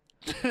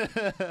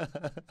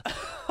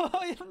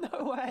 Oh,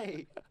 no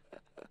way.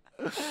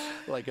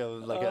 like a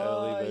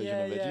early version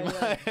of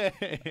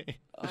Vegemite.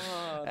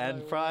 Oh, And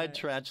no fried way.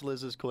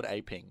 tarantulas is called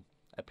aping.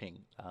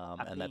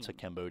 And that's a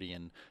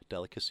Cambodian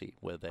delicacy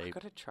where they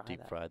gotta try deep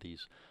that. fry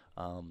these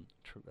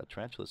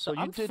tarantulas. So So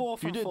I'm you did 4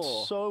 from you did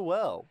 4. so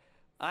well.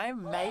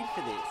 I'm made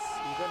for this.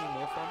 You got any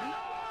more for me?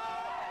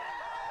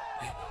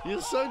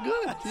 You're so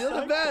good.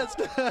 You're the best.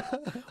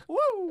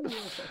 Woo!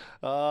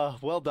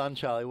 Well done,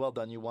 Charlie. Well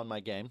done. You won my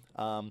game.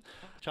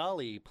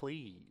 Charlie,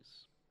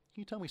 please,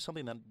 can you tell me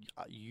something that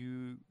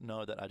you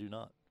know that I do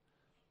not?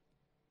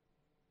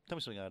 Tell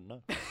me something I don't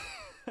know.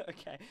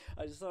 Okay,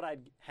 I just thought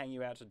I'd hang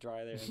you out to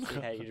dry there and see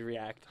how you'd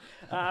react.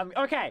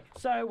 Okay,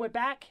 so we're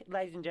back,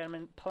 ladies and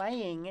gentlemen,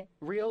 playing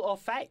Real or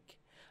Fake.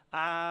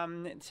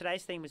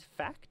 Today's theme was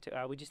fact.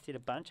 We just did a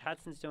bunch.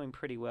 Hudson's doing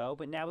pretty well,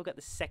 but now we've got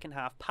the second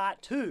half,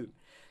 part 2,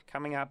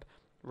 coming up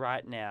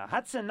right now.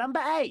 Hudson, number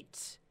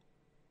 8.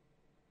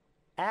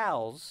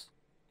 Owls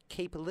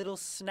keep little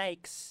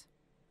snakes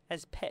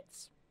as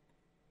pets.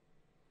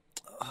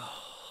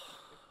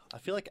 I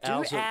feel like Do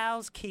owls are...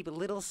 owls keep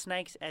little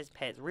snakes as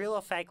pets? Real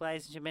or fake,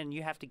 ladies and gentlemen?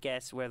 You have to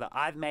guess whether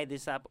I've made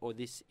this up or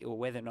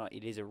whether or not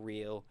it is a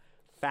real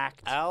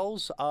fact.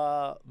 Owls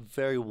are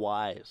very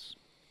wise,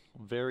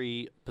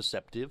 very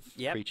perceptive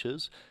Yep.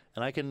 creatures,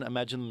 and I can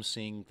imagine them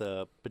seeing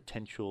the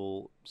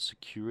potential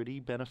security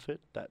benefit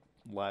that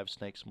live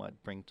snakes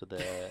might bring to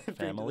their Bring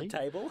family. to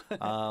the table.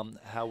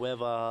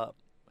 However,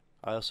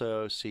 I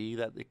also see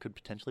that it could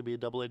potentially be a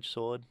double-edged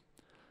sword,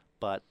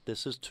 but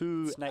this is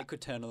too... Snake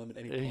could turn on them at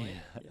any point.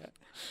 Yeah.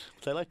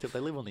 They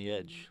live on the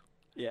edge,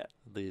 Yeah.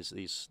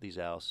 these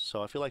owls.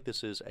 So I feel like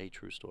this is a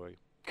true story.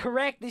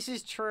 Correct. This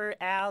is true.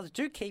 Owls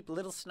do keep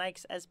little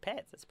snakes as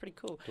pets. That's pretty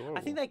cool. Adorable.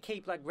 I think they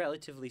keep like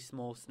relatively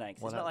small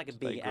snakes. It's not like a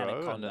They big grow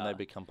anaconda. and then they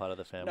become part of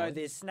the family. No,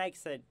 there's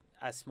snakes that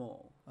are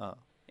small. Oh.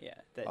 Yeah.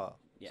 That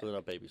Yeah. So they're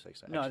not baby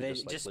snakes. No, they're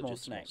like, just small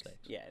legit snakes.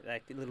 Yeah,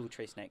 like the little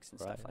tree snakes and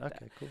stuff like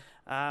Okay, that.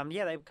 cool.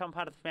 Yeah, they become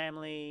part of the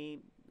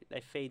family. They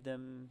feed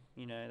them,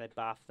 they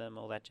bath them,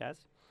 all that jazz.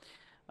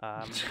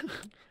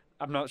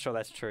 I'm not sure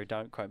that's true.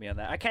 Don't quote me on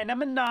that. Okay,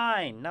 number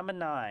 9.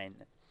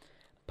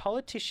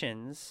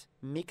 Politicians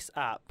mix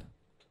up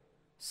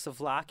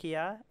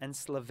Slovakia and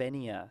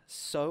Slovenia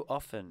so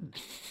often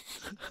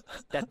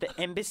that the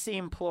embassy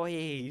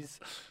employees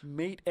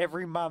meet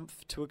every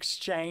month to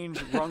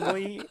exchange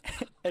wrongly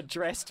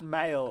addressed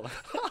mail.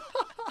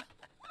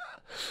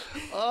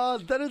 Oh,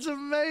 that is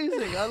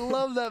amazing. I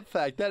love that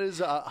fact. That is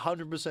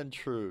 100%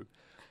 true.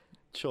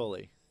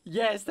 Surely.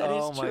 Yes, that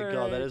is true. Oh my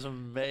God, that is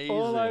amazing.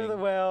 All over the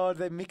world,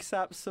 they mix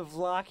up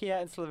Slovakia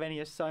and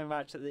Slovenia so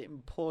much that the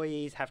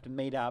employees have to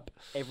meet up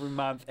every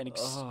month and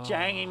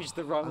exchange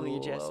the wrongly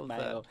addressed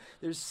mail.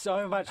 There's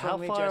so much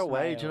wrongly addressed mail. How far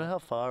away? Do you know how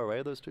far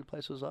away those two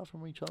places are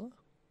from each other?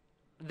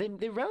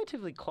 They're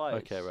relatively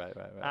close. Okay, right.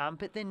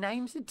 But their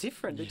names are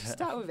different. They just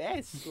start with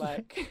S.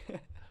 Like,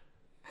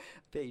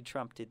 bet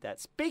Trump did that.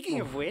 Speaking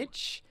of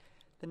which,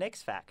 the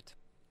next fact: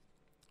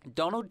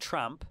 Donald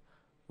Trump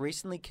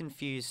recently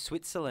confused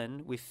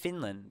Switzerland with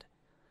Finland,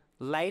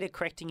 later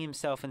correcting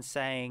himself and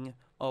saying,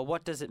 "Oh,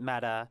 what does it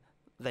matter?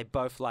 They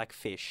both like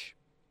fish."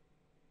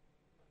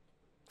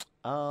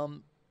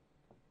 Well,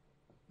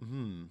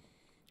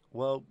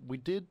 we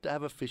did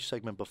have a fish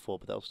segment before,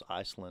 but that was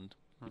Iceland.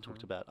 We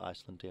talked about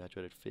Iceland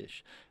dehydrated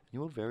fish. And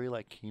you were very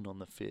keen on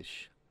the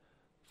fish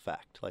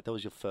fact. Like that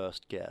was your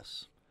first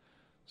guess.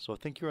 So I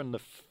think you're in the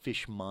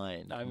fish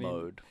mind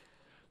mode.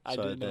 I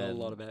do know a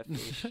lot about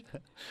fish.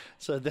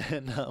 So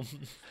then,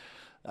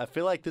 I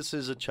feel like this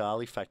is a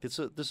Charlie fact. It's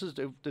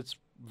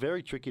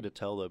very tricky to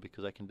tell though,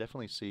 because I can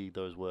definitely see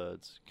those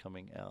words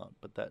coming out,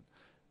 but that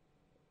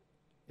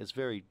it's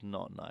very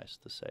not nice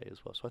to say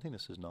as well. So I think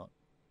this is not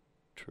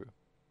true.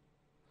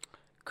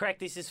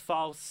 Correct, this is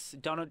false.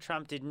 Donald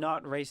Trump did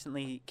not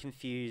recently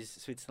confuse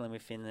Switzerland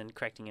with Finland,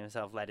 correcting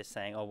himself later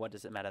saying, "Oh, what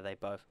does it matter? They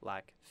both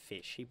like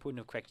fish." He wouldn't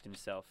have corrected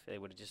himself. They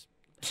would have just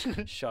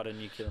shot a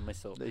nuclear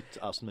missile. They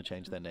asked them to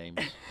change their names.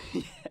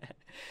 Yeah.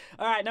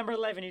 All right, number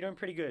 11. You're doing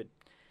pretty good.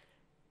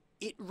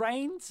 It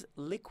rains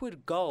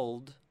liquid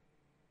gold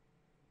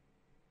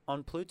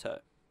on Pluto.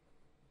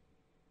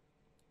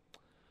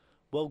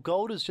 Well,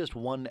 gold is just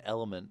one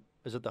element.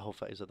 Is it the whole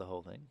thing?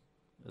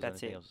 Is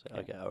That's it. Yeah.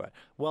 Okay, all right.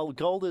 Well,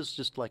 gold is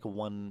just like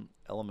one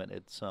element.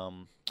 It's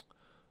so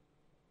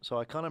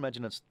I can't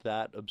imagine it's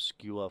that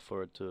obscure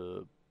for it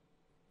to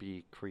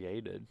be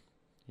created,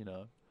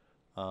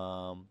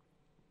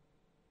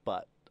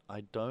 But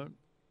I don't.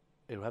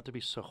 It would have to be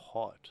so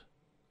hot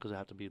because it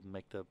have to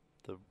make the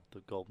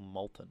gold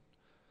molten.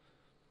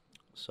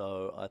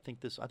 So I think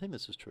this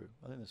is true.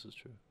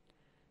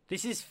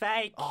 This is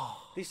fake.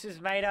 Oh. This is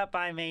made up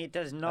by me. It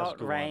does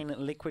not rain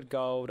liquid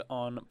gold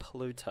on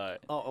Pluto.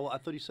 Oh, I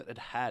thought you said it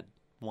had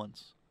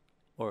once,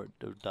 or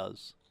it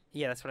does.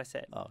 Yeah, that's what I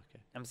said. Oh,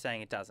 okay. I'm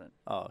saying it doesn't.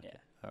 Oh, okay. Yeah.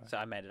 All right. So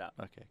I made it up.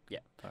 Okay. Yeah.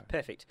 All right.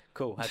 Perfect.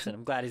 Cool, Hudson.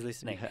 I'm glad he's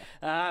listening.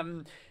 Yeah.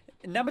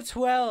 Number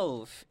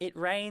 12. It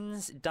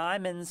rains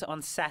diamonds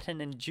on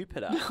Saturn and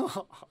Jupiter.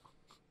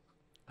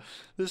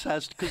 This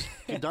has because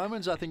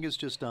diamonds. I think is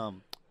just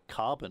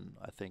carbon.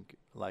 I think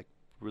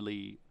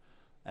really,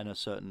 and a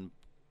certain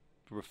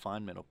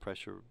refinement or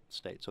pressure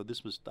state. So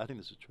I think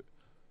this is true.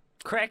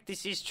 Correct.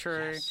 This is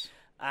true. Yes.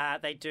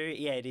 They do.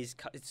 Yeah, it is.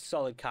 It's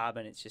solid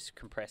carbon. It's just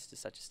compressed to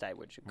such a state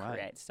which it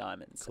creates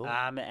diamonds. Cool.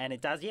 And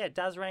it does. Yeah, it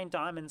does rain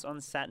diamonds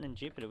on Saturn and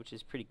Jupiter, which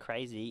is pretty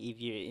crazy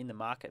if you're in the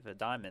market for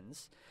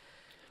diamonds.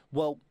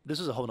 Well, this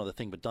is a whole other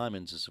thing, but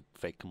diamonds is a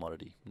fake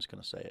commodity. I'm just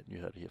going to say it.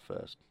 You heard it here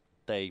first.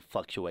 They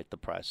fluctuate the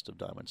price of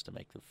diamonds to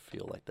make them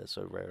feel like they're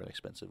so rare and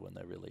expensive when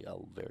they really are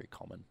very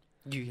common.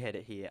 You heard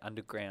it here,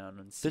 underground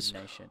and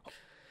Sim Nation.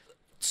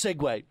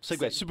 Segue,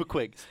 super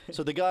quick.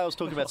 So the guy I was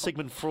talking about,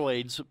 Sigmund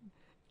Freud's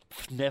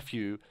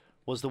nephew,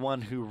 was the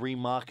one who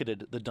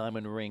remarketed the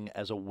diamond ring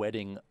as a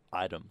wedding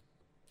item.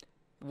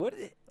 What?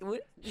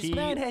 This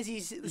man has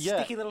his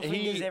sticky little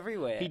fingers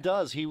everywhere. He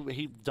does.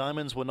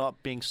 Diamonds were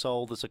not being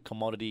sold as a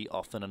commodity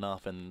often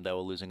enough, and they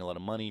were losing a lot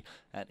of money.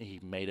 And he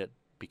made it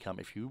become,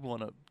 if you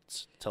want to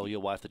tell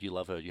your wife that you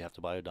love her, you have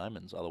to buy her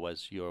diamonds.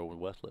 Otherwise, you're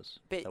worthless.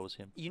 But that was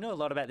him. You know a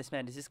lot about this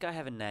man. Does this guy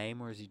have a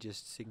name, or is he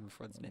just Sigmund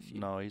Freud's nephew?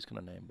 No, he's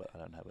got a name, but I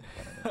don't have it.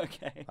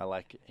 Okay. I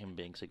like him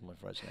being Sigmund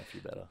Freud's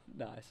nephew better.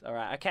 Nice. All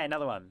right. Okay,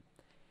 another one.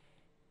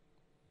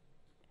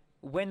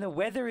 When the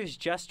weather is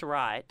just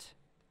right,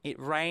 it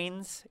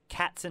rains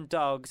cats and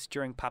dogs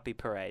during puppy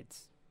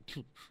parades.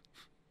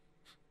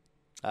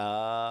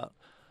 Well,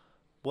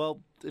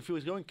 if he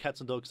was going cats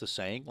and dogs, the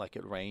saying, like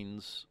it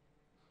rains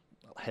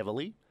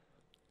heavily,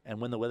 and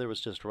when the weather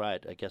is just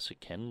right, I guess it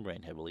can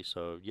rain heavily,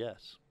 so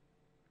yes.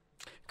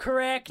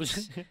 Correct.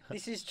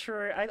 This is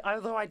true.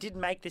 Although I did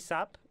make this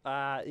up,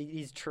 it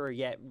is true.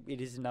 Yeah, it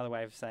is another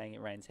way of saying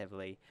it rains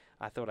heavily.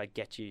 I thought I'd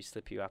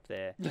slip you up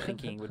there,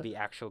 thinking it would be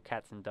actual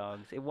cats and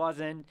dogs. It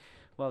wasn't.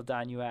 Well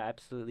done. You are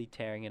absolutely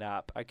tearing it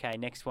up. Okay,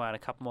 next one. A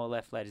couple more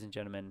left, ladies and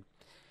gentlemen.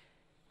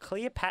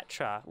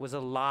 Cleopatra was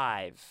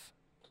alive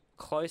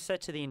closer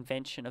to the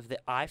invention of the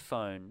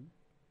iPhone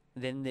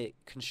than the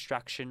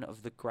construction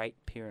of the Great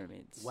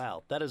Pyramids.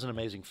 Wow, that is an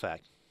amazing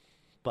fact.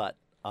 But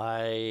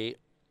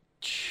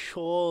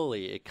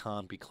surely it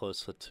can't be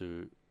closer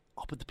to.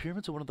 Oh, but the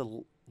pyramids are one of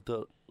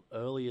the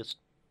earliest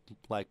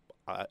like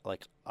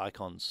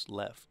icons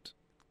left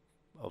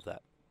of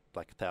that,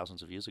 like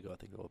thousands of years ago. I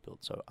think they were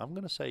built. So I'm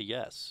gonna say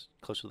yes,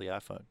 closer to the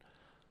iPhone.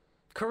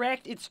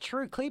 Correct. It's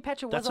true.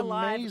 Cleopatra was That's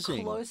alive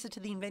amazing. closer to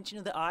the invention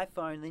of the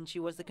iPhone than she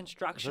was the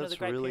construction of the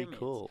Great really Pyramids.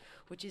 cool.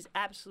 Which is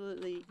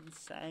absolutely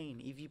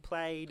insane. If you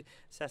played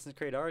Assassin's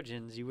Creed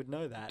Origins, you would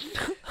know that.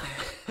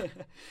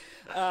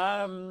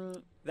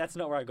 That's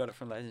not where I got it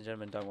from, ladies and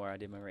gentlemen. Don't worry, I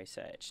did my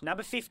research.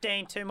 Number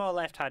 15. 2 more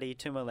left, Huddy.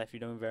 2 more left. You're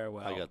doing very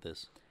well. I got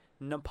this.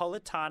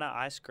 Napolitana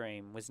ice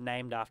cream was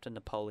named after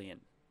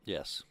Napoleon.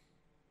 Yes.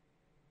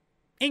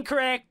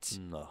 Incorrect.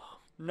 No.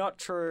 Not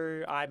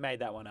true. I made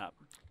that one up.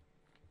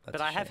 That's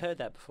But a I have shame. heard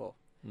that before.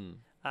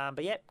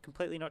 But yeah,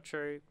 completely not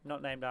true.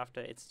 Not named after.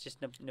 It's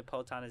just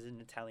Napolitana is an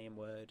Italian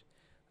word.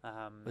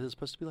 Is it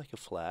supposed to be like a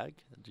flag?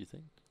 Do you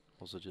think?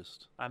 Or is it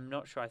just? I'm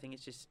not sure. I think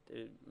it's just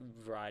a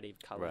variety of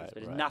colours. Right, but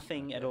it's right,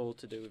 nothing at okay. all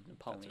to do with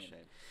Napoleon. That's a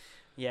shame.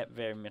 Yeah,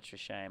 very much a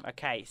shame.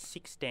 Okay,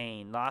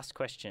 16. Last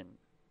question.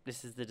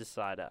 This is the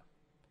decider.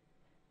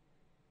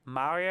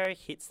 Mario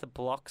hits the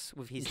blocks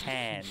with his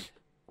hand,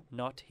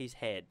 not his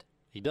head.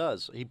 He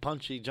does. He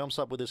jumps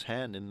up with his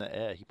hand in the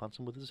air. He punches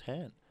him with his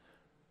hand.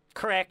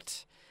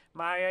 Correct.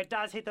 Mario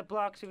does hit the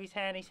blocks with his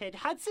hand. He said,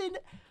 Hudson,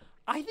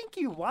 I think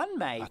you won,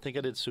 mate. I think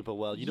I did super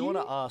well. You don't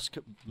want to ask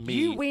me.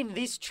 You win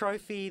this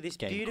trophy, this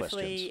game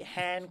beautifully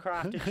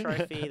handcrafted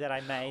trophy that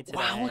I made today.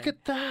 Wow, look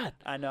at that.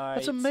 I know.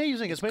 That's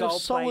amazing. It's made of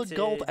solid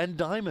gold gold-plated and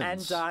diamonds.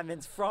 and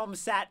diamonds from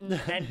Saturn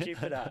and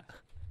Jupiter.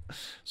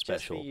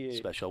 Special, you.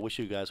 special. I wish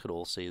you guys could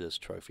all see this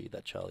trophy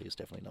that Charlie is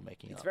definitely not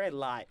making It's up. very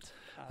light.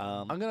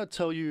 I'm going to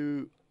tell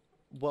you,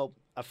 well,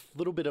 a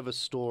little bit of a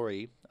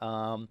story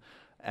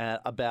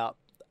about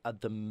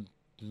the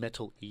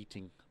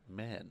metal-eating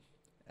man.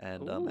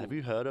 And have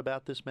you heard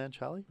about this man,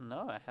 Charlie?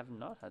 No, I have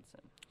not,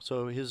 Hudson.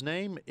 So his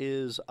name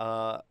is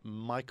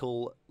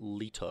Michael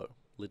Lotito.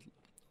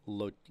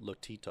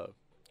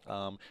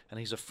 And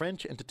he's a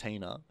French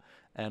entertainer.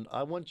 And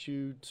I'm going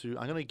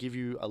to give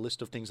you a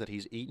list of things that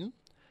he's eaten.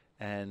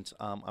 And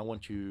I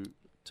want you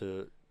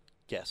to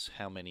guess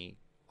how many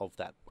of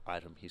that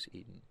item he's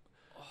eaten.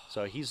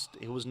 So he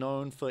was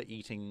known for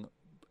eating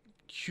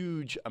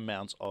huge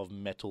amounts of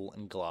metal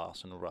and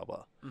glass and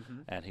rubber,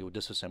 and he would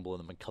disassemble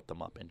them and cut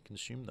them up and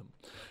consume them.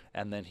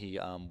 And then he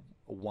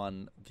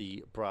won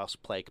the brass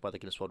plate by the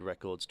Guinness World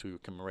Records to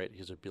commemorate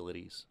his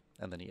abilities,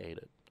 and then he ate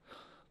it.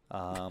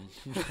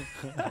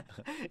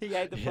 He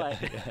ate the plate.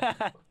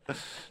 Yeah.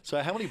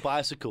 So how many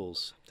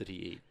bicycles did he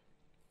eat?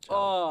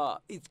 Oh,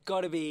 it's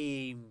got to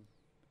be...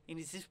 And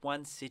is this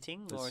one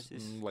sitting, or is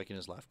this... Like in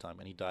his lifetime,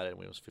 and he died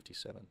when he was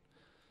 57.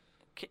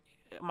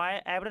 Am I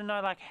able to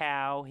know, like,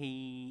 how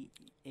he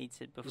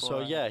eats it before? So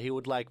yeah, he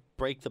would like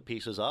break the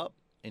pieces up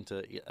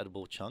into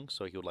edible chunks.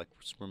 So he would like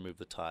remove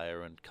the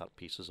tire and cut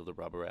pieces of the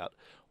rubber out,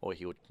 or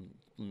he would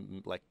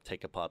like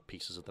take apart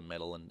pieces of the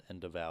metal and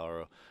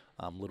devour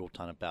little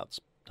tiny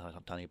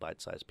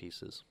bite-sized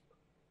pieces.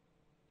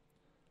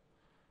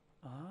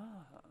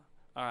 Ah.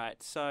 All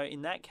right. So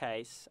in that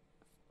case,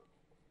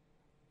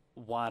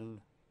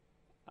 one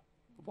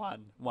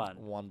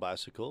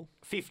bicycle.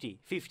 50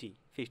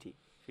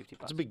 That's a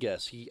bucks. big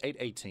guess. He ate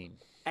 18.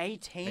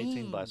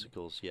 18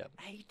 bicycles. Yeah.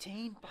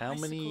 18 bicycles. How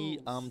many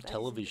That is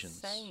televisions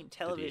insane.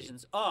 did he eat?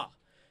 Televisions. Oh,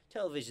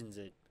 televisions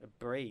are a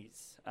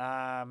breeze.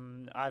 I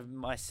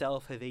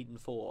myself have eaten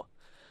 4.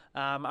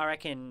 I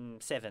reckon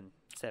 7.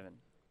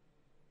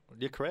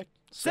 You're correct.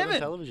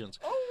 7 televisions.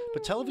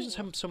 But televisions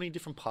have so many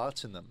different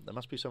parts in them. There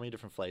must be so many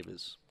different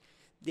flavors.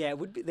 Yeah, it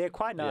would be. They're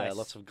quite nice. Yeah,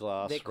 lots of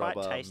glass, They're quite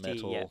rubber, tasty,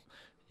 metal.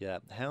 Yeah.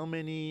 How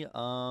many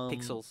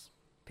Pixels.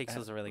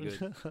 Pixels are really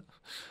good.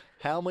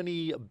 How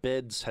many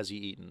beds has he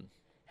eaten?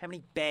 How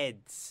many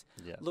beds?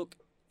 Yeah. Look,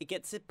 it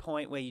gets to a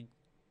point where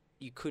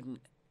you couldn't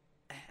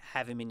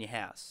have him in your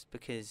house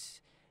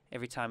because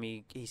every time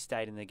he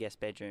stayed in the guest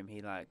bedroom,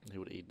 he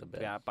would eat the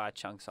bed. buy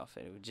chunks off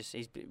it. It would just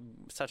he's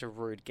such a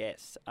rude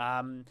guest.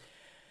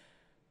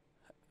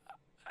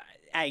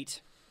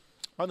 8.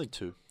 Only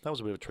 2. That was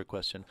a bit of a trick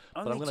question.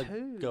 But Only I'm going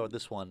 2? to go with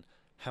this one.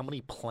 How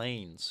many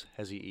planes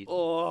has he eaten?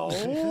 Oh,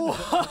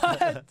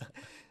 what?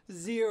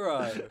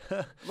 0.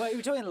 Wait,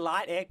 we're talking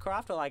light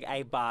aircraft or like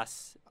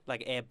Airbus,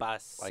 like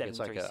Airbus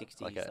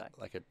 7360s?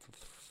 Like a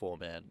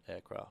 4-man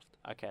aircraft.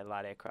 Okay,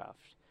 light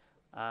aircraft.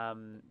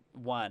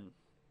 1.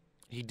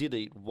 He did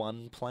eat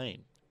 1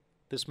 plane.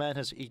 This man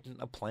has eaten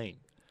a plane.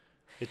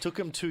 It took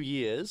him 2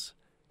 years,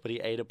 but he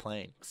ate a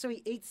plane. So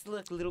he eats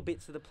little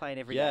bits of the plane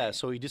every day. Yeah,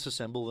 so he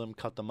disassembled them,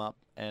 cut them up,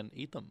 and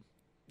eat them.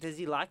 Does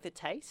he like the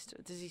taste?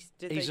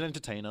 He's an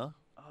entertainer.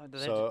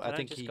 Oh, I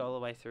think just go all the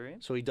way through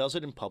him? So he does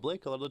it in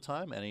public a lot of the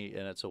time, and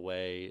it's a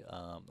way.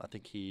 I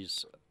think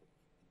he's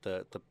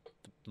the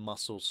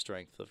muscle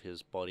strength of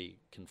his body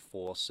can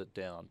force it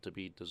down to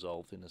be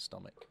dissolved in his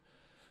stomach.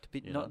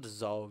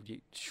 Dissolved.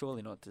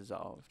 Surely not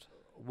dissolved.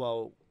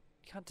 Well,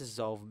 You can't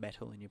dissolve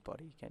metal in your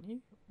body, can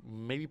you?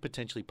 maybe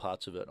potentially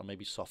parts of it, or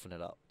maybe soften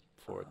it up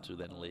for it to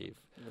then leave.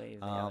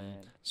 Leave the other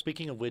end.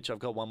 Speaking of which, I've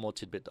got one more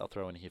tidbit I'll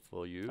throw in here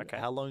for you. Okay.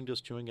 How long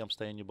does chewing gum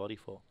stay in your body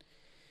for?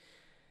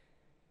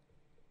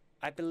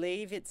 I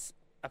believe it's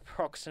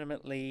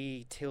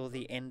approximately till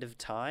the end of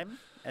time,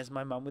 as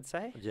my mum would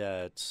say.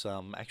 Yeah, it's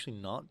actually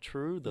not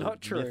true. The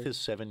Not true. myth is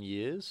 7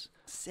 years,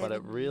 but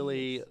it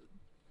really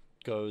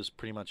goes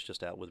pretty much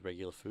just out with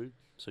regular food.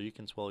 So you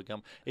can swallow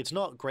gum. It's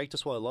not great to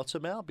swallow lots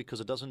of it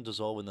because it doesn't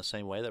dissolve in the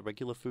same way that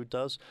regular food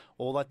does.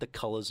 All like the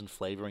colors and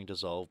flavoring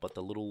dissolve, but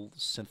the little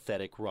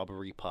synthetic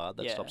rubbery part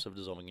that stops it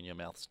dissolving in your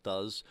mouth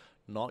does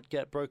not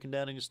get broken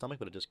down in your stomach,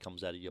 but it just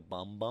comes out of your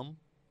bum.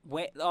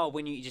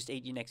 When you just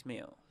eat your next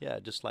meal. Yeah,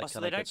 just like so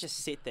they don't just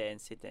sit there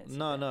and sit there.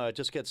 No, it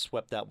just gets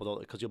swept out with all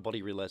because your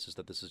body realizes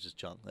that this is just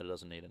junk that it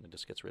doesn't need, and it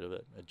just gets rid of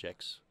it.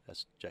 Eject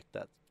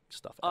that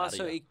stuff out of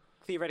you. It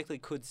theoretically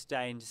could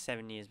stay into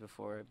 7 years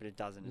before it, but it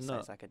doesn't. It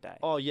stays like a day.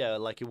 Oh yeah,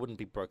 like it wouldn't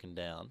be broken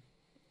down.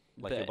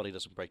 Like your body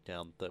doesn't break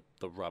down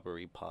the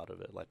rubbery part of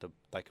it. Like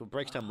it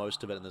breaks down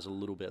most of it, and there's a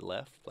little bit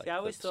left. Like I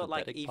always thought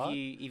like if part.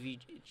 you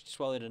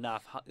swallowed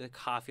enough, like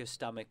half your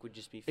stomach would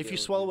just be filled. If you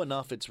swallow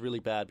enough, it's really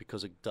bad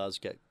because it does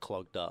get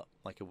clogged up.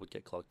 Like it would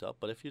get clogged up.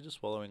 But if you're just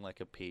swallowing like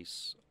a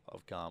piece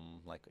of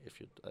gum, like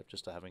if you're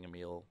just having a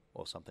meal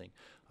or something,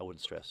 I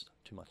wouldn't stress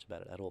too much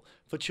about it at all.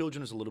 For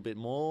children, it's a little bit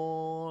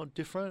more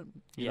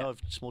different, you know,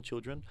 small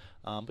children.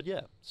 But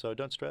yeah, so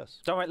don't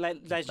stress. Don't worry,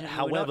 ladies and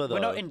gentlemen, we're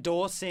not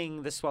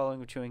endorsing the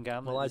swallowing of chewing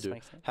gum. Well, I do.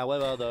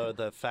 However, though,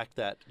 the fact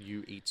that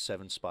you eat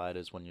 7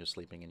 spiders when you're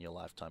sleeping in your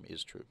lifetime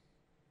is true.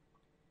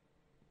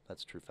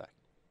 That's a true fact.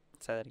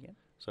 Say that again.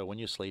 So when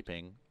you're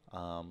sleeping,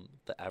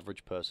 the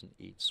average person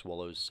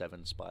swallows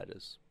 7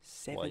 spiders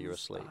while you're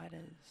asleep. 7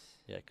 spiders?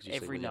 Yeah, because you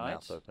sleep with your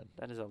mouth open.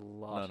 That is a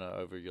lot. No,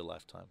 over your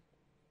lifetime.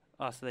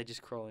 Oh, so they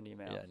just crawl into your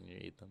mouth? Yeah, and you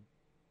eat them.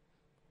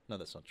 No,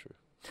 that's not true.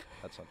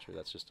 That's not true.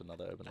 That's just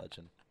another urban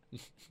legend.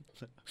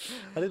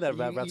 I think that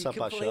wraps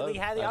up our show.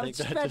 I was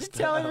just about to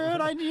tell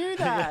everyone I knew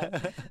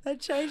that.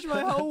 That changed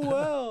my whole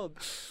world.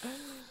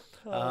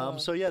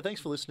 So yeah, thanks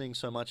for listening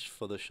so much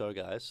for the show,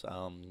 guys.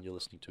 You're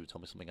listening to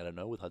Tell Me Something I Don't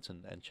Know with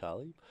Hudson and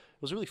Charlie.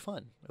 It was really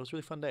fun. It was a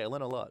really fun day. I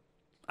learned a lot.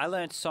 I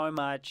learned so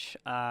much.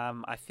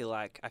 I feel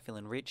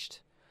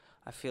enriched.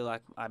 I feel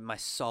like my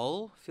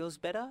soul feels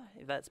better,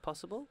 if that's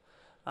possible.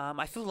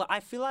 I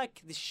feel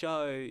like this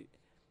show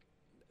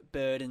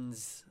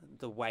burdens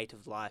the weight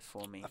of life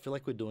for me. I feel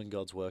like we're doing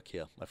God's work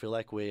here. I feel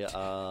like we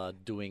are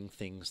doing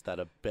things that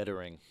are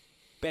bettering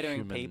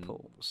human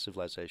people,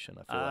 civilization.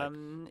 I feel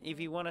like. If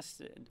you want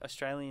us,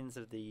 Australians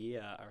of the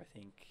Year, I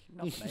think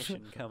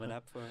nomination coming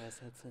up for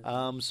us.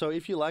 So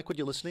if you like what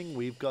you're listening,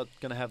 we've going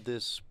to have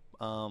this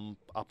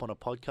up on a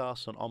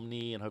podcast on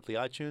Omni and hopefully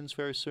iTunes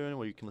very soon,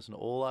 where you can listen to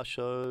all our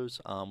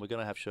shows. We're going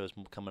to have shows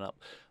coming up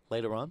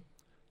later on.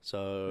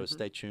 So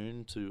stay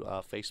tuned to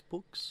our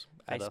Facebooks.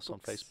 Add us on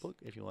Facebook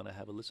if you want to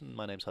have a listen.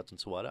 My name's Hudson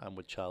Sowada. I'm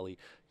with Charlie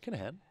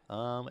Kenihan.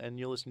 And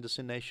you're listening to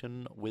Sin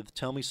Nation with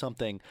Tell Me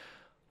Something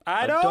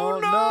I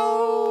don't know.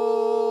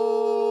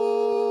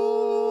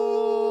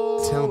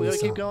 Tell me We're going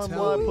to keep something. going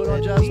while I put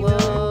on Jazz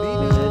Love.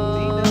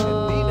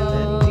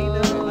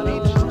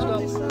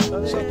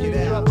 Check it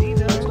out.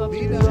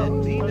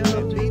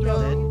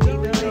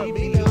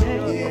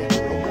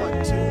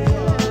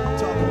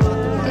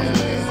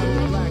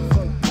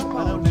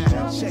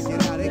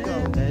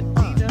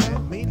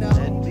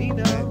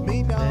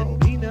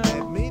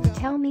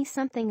 Tell me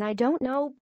something I don't know.